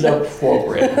Which it. is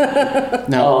appropriate.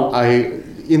 Now,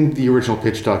 in the original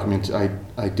pitch document,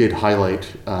 I did highlight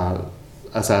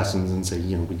assassins and say,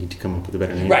 we need to come up with a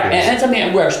better name. Right, for and this. that's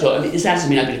something where still, assassin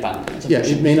may not be the final name. Yeah,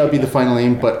 it may not be the final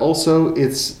name, but also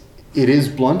it is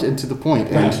blunt and to the point.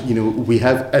 And we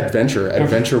have adventure.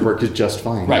 Adventure work is just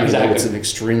fine. Right, Even though exactly. it's an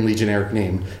extremely generic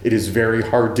name. It is very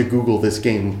hard to Google this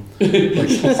game. Like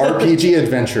RPG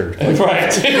adventure. Like,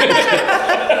 Right.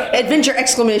 Adventure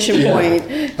exclamation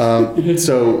point.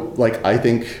 so, I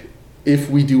think if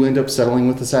we do end up settling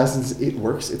with assassins, it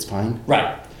works. It's fine.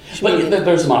 Right. But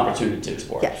there's some opportunity to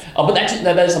explore. Yes. But actually,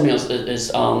 that is something else.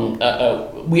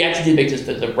 We actually did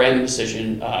make the branding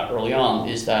decision early on.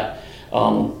 Is that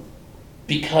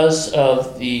because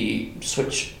of the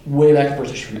switch way back in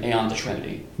first issue from Aeon to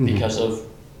Trinity, because of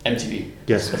MTV.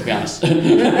 Yes. Let's be honest. That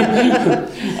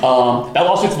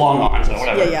lawsuit's long gone, so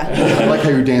whatever. Yeah. I like how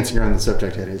you're dancing around the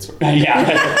subject head. It's Yeah.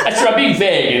 That's true. I'm being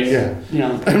vague. And,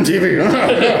 MTV.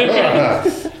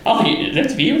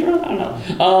 MTV? I don't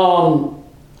know.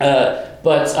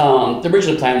 But the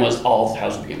original plan was all of the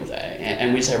titles would begin with A,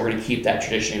 and we decided we're going to keep that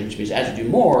tradition, which means as we do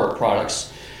more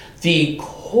products, the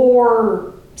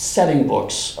core setting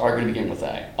books are going to begin with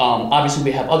A. Obviously,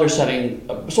 we have other setting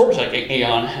sources, like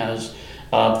Aeon has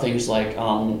things like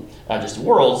Distant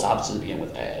Worlds, obviously begin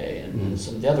with A, and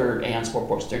some of the other Aeon sport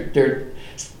books, they're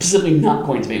specifically not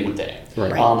going to begin with A,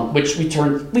 Right. which we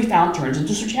found turns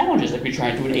into some challenges, like we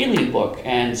tried to do an Alien book,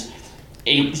 and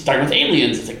starting with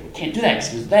aliens, it's like we can't do that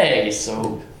because it's they.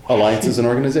 So Alliances and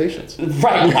organizations.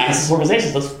 right, alliances,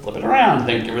 organizations. Let's flip it around.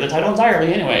 Then get rid of the title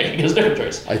entirely anyway because different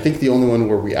choice. I think the only one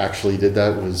where we actually did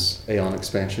that was Aeon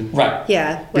Expansion. Right.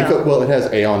 Yeah. Well, it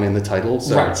has Aeon in the title,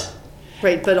 so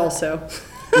Right. But also,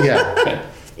 yeah,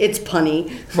 it's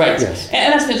punny. Right. Yes.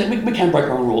 And that's the thing. We can break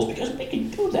our own rules because we can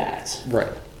do that.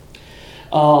 right.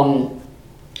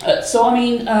 So I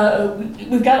mean,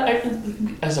 we've got, as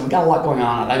I said, we've got a lot going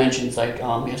on. I mentioned we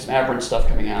have some Aberrant stuff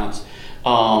coming out,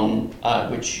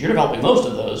 which you're developing most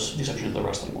of those, with the exception of the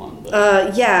wrestling one.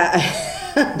 But. Yeah.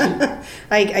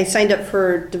 I signed up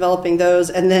for developing those,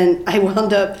 and then I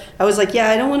was like, yeah,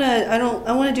 I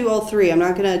want to do all three. I'm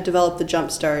not going to develop the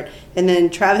Jumpstart. And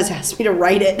then Travis asked me to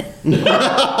write it.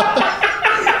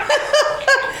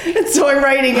 And so I'm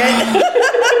writing it.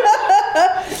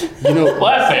 Well,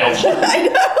 that failed. I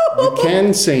know. You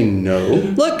can say no.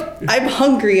 Look, I'm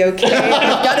hungry, okay?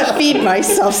 I've got to feed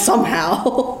myself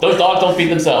somehow. Those dogs don't feed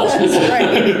themselves. That's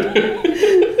right.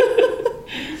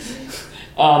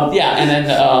 Yeah, and then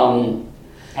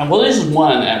this is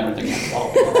one Aberrant thing I'm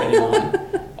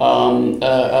developing.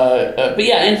 But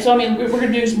yeah, and so I mean, we're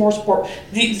going to do some more support.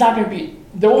 It's not going to be.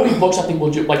 There will be books I think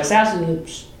we'll do, like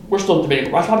Assassins. We're still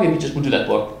debating. We're probably we'll do that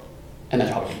book, and that's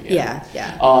probably gonna be it.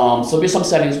 Yeah. So there'll be some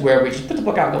settings where we just put the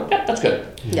book out and go, yeah, that's good.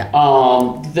 Yeah.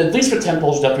 At least for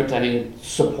temples, definitely planning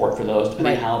support for those,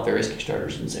 depending Right. on how various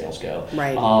Kickstarters and sales go.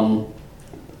 Right.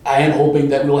 I am hoping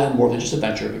that we'll have more than just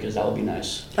adventure because that would be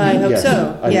nice. I hope Yes.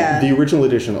 so. Yeah. The original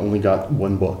edition only got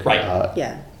one book. Right.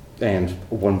 Yeah. And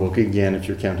one book again if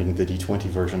you're counting the D20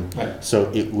 version. Right.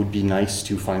 So it would be nice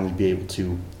to finally be able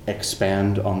to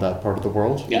expand on that part of the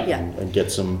world. Yeah. Yeah. And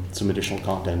get some additional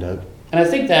content out. And I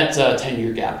think that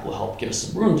 10-year gap will help give us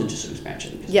some room to do some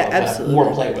expansion. Because Yeah, we'll have absolutely. more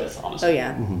to play with, honestly. Oh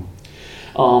yeah.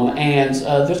 And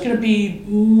there's going to be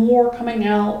more coming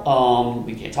out.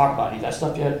 We can't talk about any of that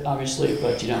stuff yet, obviously,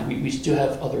 but we still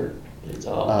have other.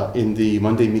 In the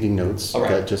Monday meeting notes All right.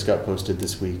 that just got posted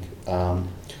this week,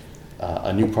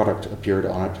 a new product appeared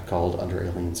on it called Under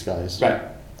Alien Skies. Right.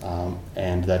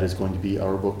 And that is going to be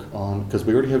our book on, because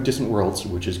we already have Distant Worlds,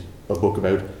 which is a book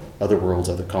about other worlds,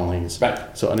 other colonies. Right.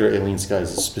 So Under Alien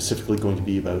Skies is specifically going to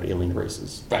be about alien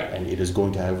races. Right. And it is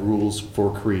going to have rules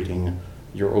for creating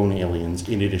your own aliens,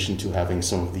 in addition to having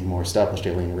some of the more established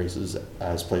alien races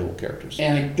as playable characters.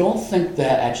 And I don't think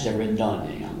that actually's ever been done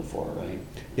in Aeon before, right?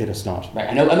 It is not. Right.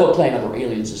 I know playing other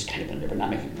aliens is kind of been there, but not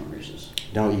making your own races.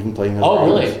 No, even playing other Oh,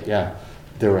 really? aliens. Yeah.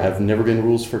 There have never been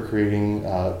rules for creating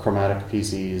chromatic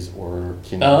PCs or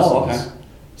kin Oh, PCs. okay.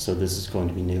 So this is going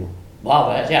to be new.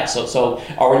 Wow, yeah. So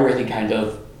already we're kind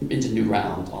of into new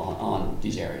round on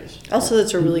these areas. Also,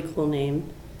 that's a really cool name.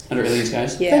 Under Aliens,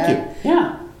 guys? Yeah. Thank you.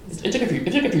 Yeah. It took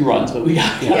a few runs, but we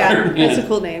got Yeah, there. that's a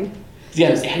cool name.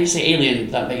 Yeah, how do you say alien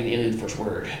without making alien the first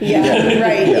word? Yeah,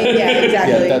 right. Yeah,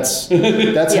 exactly.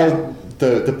 Yeah, that's Yeah. how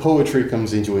the poetry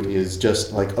comes into it, is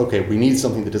just like, okay, we need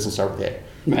something that doesn't start with A.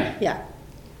 Right. Yeah.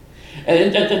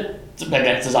 And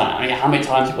that's design. I mean, how many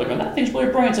times people are going, that thing's really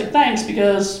brilliant. It's like, thanks,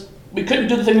 because we couldn't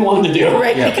do the thing we wanted to do.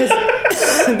 Right, Yeah. because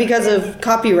because of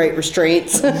copyright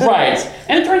restraints. Right.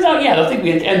 And it turns out, the thing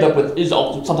we end up with is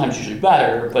sometimes usually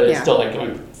better, but it's still like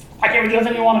going, I can't do the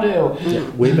thing you want to do. Yeah.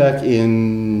 Way back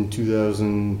in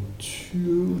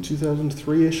 2002,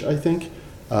 2003-ish, I think,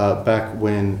 back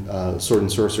when Sword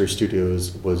and Sorcery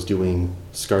Studios was doing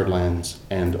Scarred Lands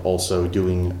and also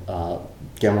doing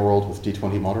Gamma World with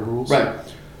D20 modern rules. Right.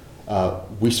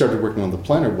 We started working on the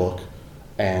planner book,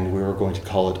 and we were going to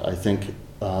call it, I think,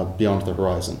 Beyond the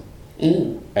Horizon.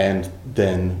 And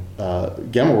then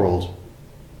Gamma World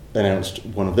announced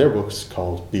one of their books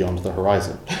called Beyond the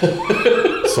Horizon.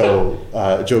 So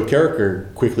Joe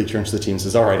Carricker quickly turns to the team and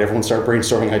says, all right, everyone start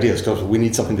brainstorming ideas because we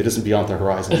need something that isn't Beyond the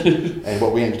Horizon. And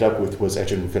what we ended up with was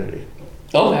Edge of Infinity.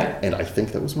 Okay. And I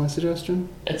think that was my suggestion.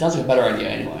 It sounds like a better idea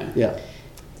anyway. Yeah.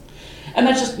 And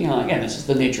that's just, again, this is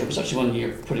the nature of, especially when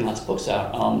you're putting lots of books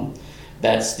out.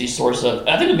 That's the source of,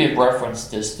 I think we may have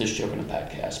referenced this joke in the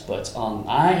podcast, but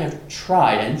I have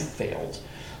tried and failed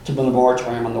to put a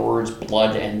moratorium on the words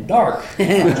blood and dark.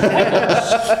 Blood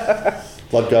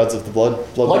gods of the blood.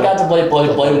 Blood gods of blood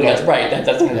gods. Right, that's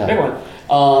kind of the big one.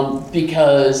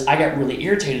 Because I got really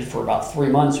irritated for about 3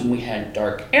 months when we had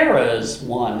Dark Eras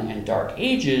 1 and Dark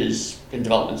Ages in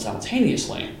development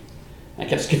simultaneously. I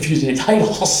kept confusing the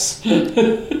titles.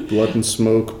 Blood and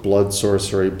smoke, blood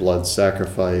sorcery, blood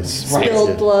sacrifice. Right.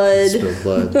 Spilled blood. Spilled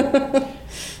blood.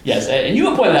 Yes, and you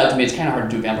have pointed out to me it's kind of hard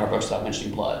to do vampire books without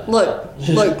mentioning blood. Look,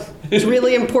 it's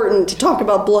really important to talk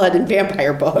about blood in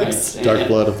vampire books. Right. Dark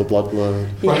blood of the blood.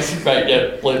 Right,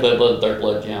 yeah. Blood, dark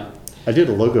blood, yeah. I did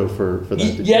a logo for that.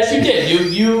 Yes, you did.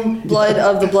 You Blood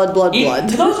of the blood. For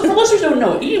listeners who don't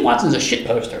know, Ian Watson's a shit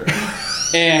poster.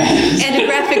 And a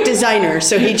graphic designer,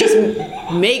 so he just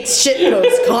makes shit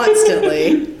posts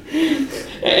constantly.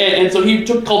 And so he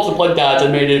took Cults of Blood Gods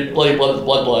and made it Bloody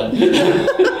Blood.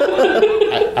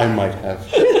 I might have.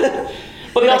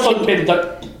 But he also made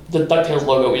the DuckTales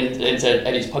logo and said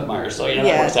Eddie's Pugmire, so that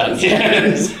works out in the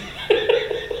end.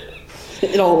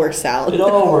 It all works out. It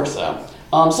all works out.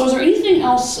 So is there anything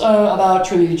else about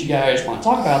Trinity that you guys want to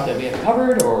talk about that we haven't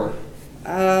covered, or?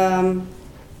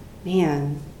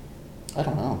 Man. I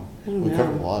don't know. We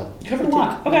covered a lot. You covered a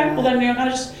lot. Okay, well then kind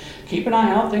of just keep an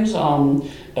eye out. Things.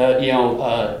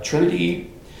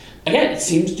 Trinity. Again, it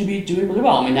seems to be doing really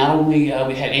well. I mean, not only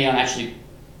we had Aeon actually,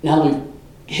 not only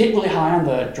hit really high on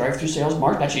the drive-through sales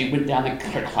mark, actually went down and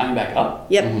started climbing back up.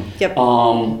 Yep.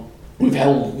 We've had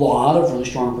a lot of really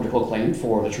strong critical acclaim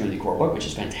for the Trinity core book, which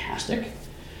is fantastic.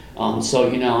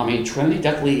 Trinity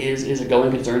definitely is a going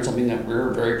concern, something that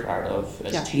we're very proud of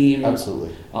as a team.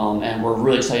 Absolutely. And we're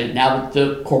really excited now that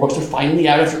the core books are finally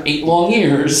out after 8 long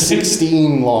years.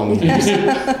 16 long years.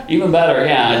 Even better,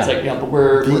 yeah. It's like, but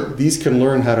we're these can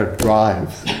learn how to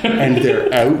drive, and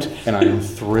they're out, and I'm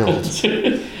thrilled.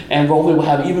 And hopefully we'll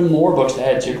have even more books to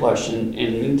add to your collection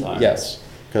in the meantime. Yes,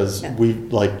 because we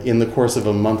in the course of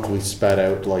a month we spat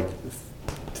out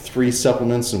 3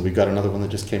 supplements, and we got another one that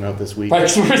just came out this week. Right,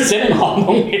 so we're sitting on them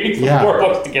waiting for more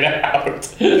books to get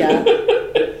out. Yeah.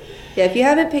 Yeah, if you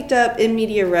haven't picked up In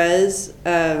Media Res,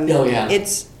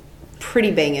 it's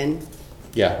pretty banging.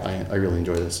 Yeah, I really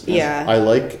enjoy this. Yeah. I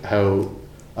like how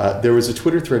there was a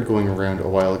Twitter thread going around a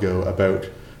while ago about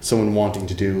someone wanting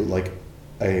to do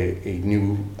a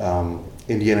new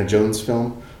Indiana Jones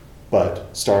film,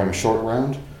 but starring Short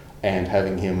Round, and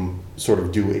having him sort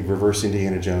of do a reverse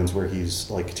Indiana Jones where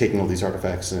he's taking all these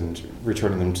artifacts and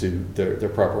returning them to their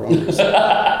proper owners.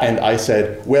 And I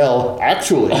said, well,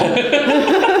 actually,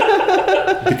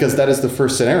 because that is the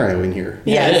first scenario in here.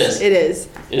 Yes, it is.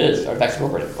 It is. Artifacts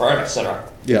Incorporated, or Artifacts,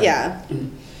 etc. Yeah.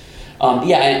 And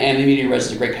the Media Res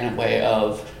is a great kind of way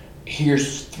of,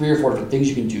 here's 3 or 4 different things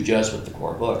you can do just with the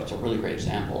core book. It's a really great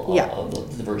example of the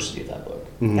diversity of that book.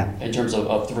 Mm-hmm. In terms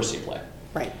of diversity of play.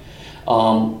 Right.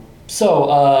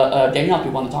 Danielle, if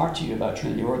you want to talk to you about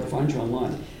Trinity, where would they find you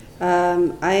online?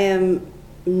 I am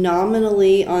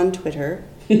nominally on Twitter.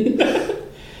 You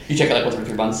check it once every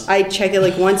 3 months? I check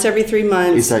it once every 3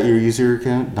 months. Is that your user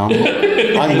account?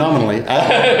 Nominally? I'm nominally.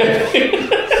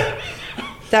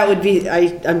 That would be,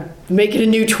 I'm making a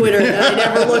new Twitter that I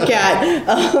never look at.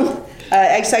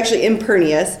 It's actually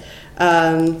Impernious,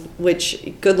 which,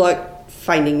 good luck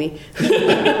finding me.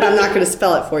 I'm not going to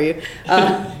spell it for you.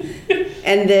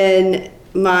 And then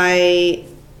I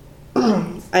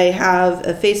have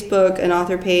a Facebook, an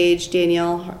author page,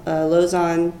 Danielle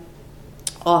Lozon,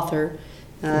 author.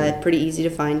 Pretty easy to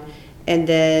find. And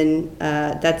then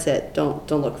that's it. Don't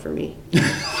look for me.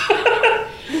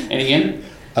 And again?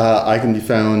 I can be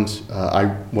found. I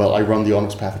run the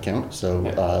Onyx Path account,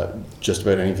 so just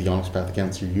about any of the Onyx Path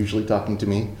accounts, you're usually talking to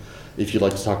me. If you'd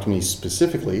like to talk to me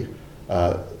specifically,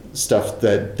 stuff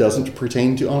that doesn't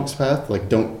pertain to Onyx Path. Like,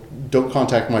 don't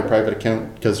contact my private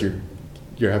account because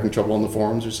you're having trouble on the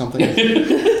forums or something.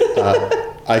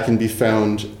 I can be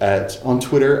found on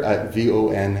Twitter at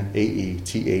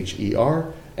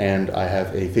VONAETHER, and I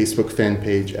have a Facebook fan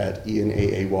page at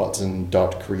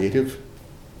ianaawatson.creative.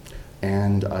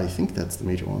 And I think that's the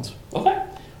major ones. Okay.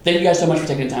 Thank you guys so much for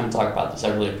taking the time to talk about this. I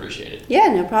really appreciate it. Yeah,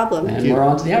 no problem. And we're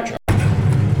on to the outro.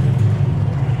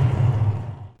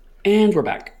 And we're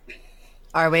back.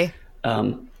 Are we?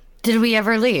 Did we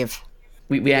ever leave?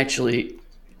 We actually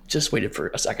just waited for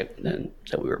a second and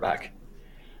said we were back.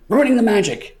 Ruining the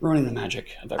magic of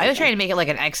everything. I was trying to make it like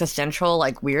an existential,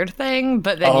 like, weird thing,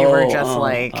 but then you were just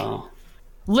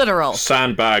literal.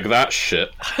 Sandbag that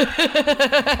shit.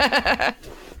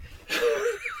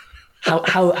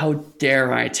 How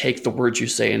dare I take the words you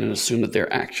say and assume that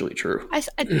they're actually true? I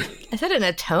said it in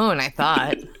a tone, I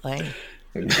thought. Like,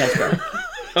 That's fair.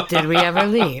 did we ever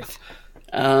leave?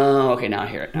 Oh, okay, now I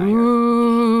hear it.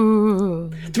 Ooh.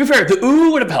 To be fair, the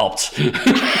ooh would have helped.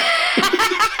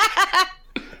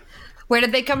 Where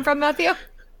did they come from, Matthew?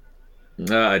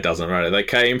 It doesn't matter. They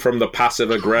came from the passive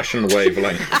aggression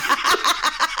wavelength.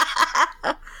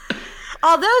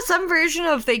 Although some version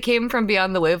of They Came From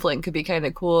Beyond the Wavelength could be kind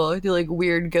of cool. Do like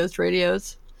weird ghost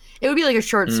radios. It would be like a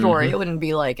short story. It wouldn't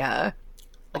be like a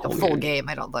full game,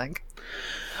 I don't think.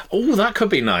 Oh, that could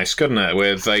be nice, couldn't it?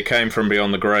 With They Came From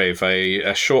Beyond the Grave,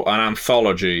 an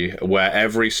anthology where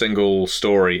every single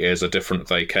story is a different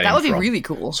They Came From. That would be really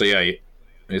cool. So they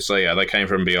came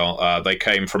from beyond. They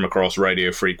came from across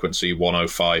radio frequency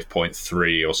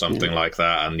 105.3 or something like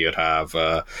that, and you'd have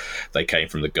they came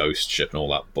from the ghost ship and all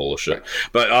that bullshit.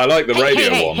 But I like the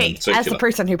radio one in particular. As the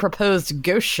person who proposed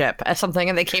Ghost Ship as something,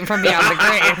 and They Came From Beyond the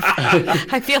Grave,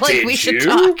 I feel like we should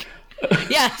talk.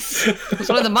 Yes, it was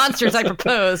one of the monsters I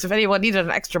proposed. If anyone needed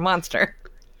an extra monster,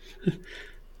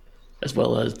 As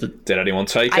well as Did anyone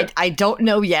take it? I don't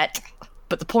know yet,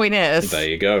 but the point is, There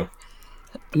you go.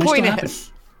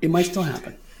 It might still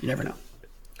happen. You never know.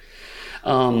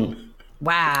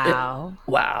 Wow.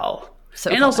 Wow. So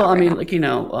and also, I mean, like,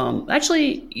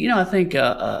 actually, I think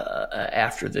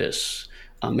after this,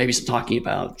 maybe some talking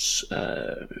about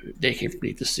They Came From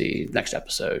Beneath the Sea next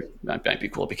episode might be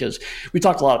cool, because we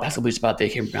talked a lot of past weeks about They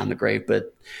Came From Beyond the Grave,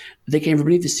 but They Came From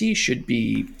Beneath the Sea should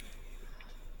be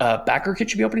Backer Kit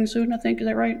should be opening soon, I think. Is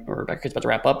that right? Or Backer Kit's about to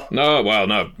wrap up? No,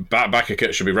 Backer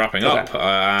Kit should be wrapping up,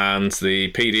 and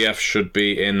the PDF should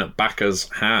be in Backer's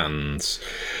hands.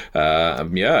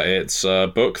 It's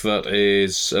a book that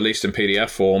is, at least in PDF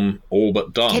form, all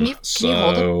but done. Can you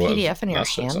hold a PDF in your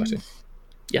hands? Exciting.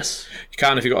 Yes. You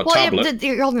can if you've got a tablet.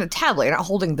 Yeah, you're holding the tablet. You're not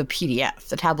holding the PDF.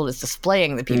 The tablet is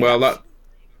displaying the PDF. Well,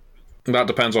 that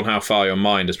depends on how far your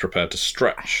mind is prepared to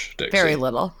stretch, Dixie. Very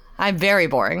little. I'm very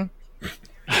boring.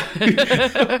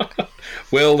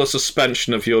 Will the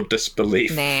suspension of your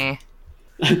disbelief? Nah.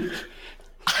 I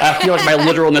feel like my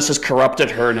literalness has corrupted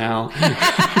her now.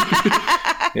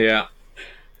 Yeah.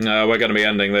 No, we're going to be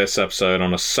ending this episode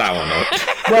on a sour note.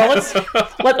 Well,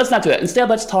 let's not do that. Instead,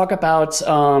 let's talk about,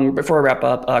 before we wrap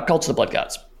up, Cults of the Blood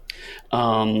Gods.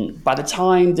 By the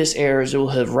time this airs, it will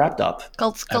have wrapped up.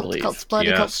 Cults, bloody Yes. cults,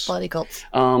 bloody cults.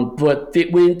 But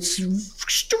it went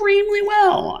extremely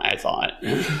well, I thought.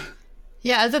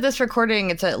 Yeah, as of this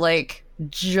recording, it's at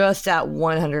just at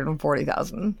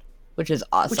 140,000, which is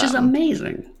awesome. Which is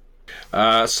amazing.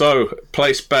 So,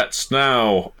 place bets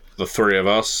now, the three of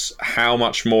us. How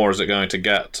much more is it going to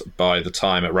get by the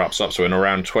time it wraps up? So in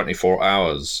around 24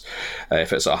 hours.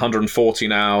 If it's at 140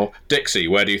 now, Dixie,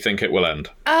 where do you think it will end?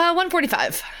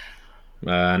 145.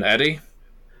 And Eddie?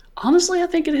 Honestly, I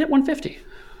think it hit 150.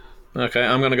 Okay,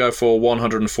 I'm going to go for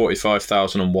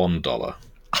 $145,001.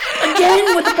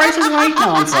 Again with the Price is Right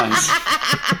nonsense.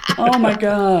 Oh my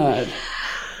god.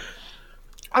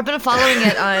 I've been following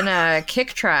it on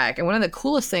Kick Track, and one of the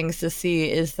coolest things to see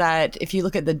is that if you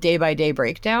look at the day-by-day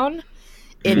breakdown,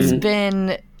 it's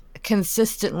been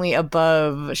consistently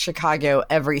above Chicago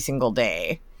every single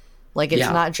day. Like, it's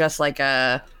not just like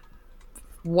a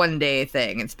one-day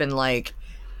thing. It's been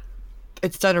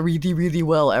it's done really, really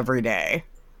well every day,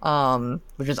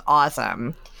 which is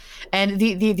awesome. And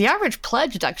the average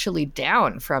pledge is actually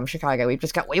down from Chicago. We've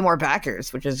just got way more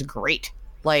backers, which is great.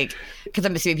 Because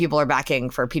I'm assuming people are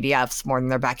backing for PDFs more than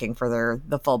they're backing for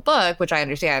the full book, which I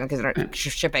understand because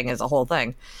shipping is a whole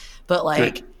thing.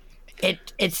 But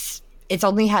it's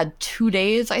only had 2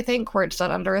 days, I think, where it's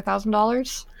done under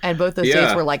 $1,000, and both those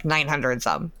days were 900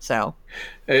 some. So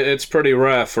it's pretty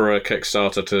rare for a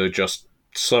Kickstarter to just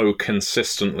so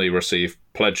consistently receive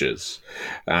pledges.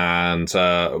 And,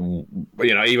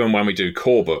 even when we do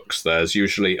core books, there's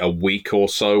usually a week or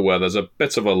so where there's a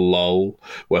bit of a lull,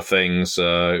 where things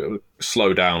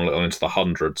slow down a little into the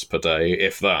hundreds per day,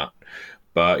 if that.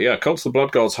 But yeah, Cult of the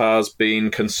Blood Gods has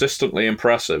been consistently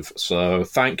impressive. So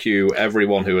thank you,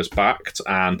 everyone who has backed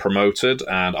and promoted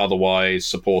and otherwise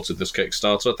supported this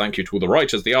Kickstarter. Thank you to all the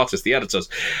writers, the artists, the editors,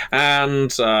 and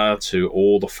to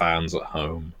all the fans at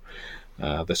home.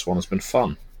 This one has been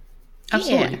fun.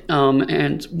 Absolutely. Yeah.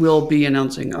 And we'll be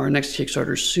announcing our next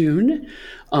Kickstarter soon,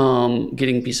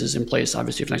 getting pieces in place.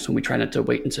 Obviously, for the next one, we try not to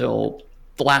wait until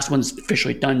the last one's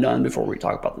officially done before we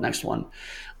talk about the next one.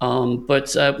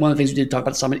 But one of the things we did talk about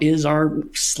at the summit is our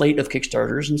slate of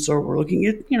Kickstarters. And so we're looking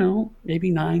at, maybe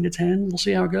 9 to 10. We'll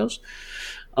see how it goes.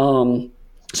 So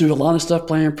we have a lot of stuff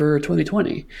planned for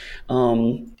 2020.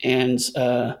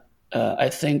 I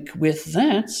think with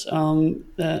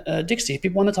that, Dixie, if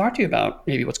people want to talk to you about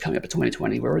maybe what's coming up in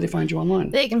 2020, where would they find you online?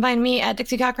 They can find me at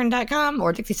DixieCochran.com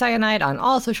or Dixie Cyanide on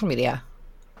all social media.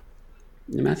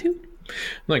 Matthew?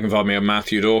 They can find me at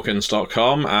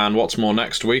MatthewDawkins.com, and what's more,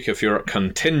 next week, if you're at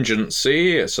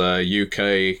Contingency, it's a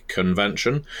UK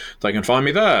convention, they can find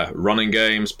me there, running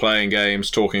games, playing games,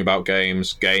 talking about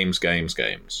games. Games.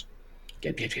 Games.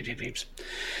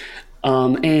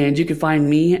 And you can find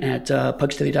me at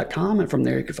pugsteady.com, and from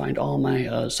there you can find all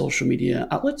my social media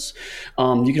outlets.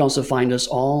 You can also find us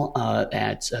all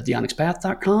at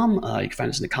theonyxpath.com. You can find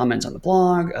us in the comments on the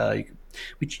blog.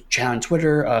 We chat on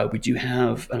Twitter. We do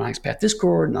have an Onyx Path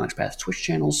Discord, an Onyx Path Twitch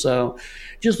channel. So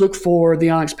just look for the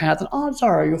Onyx Path, and odds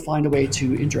are you'll find a way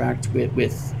to interact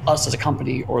with us as a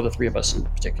company or the three of us in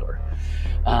particular.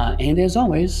 And as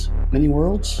always, many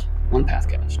worlds, one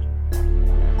Pathcast.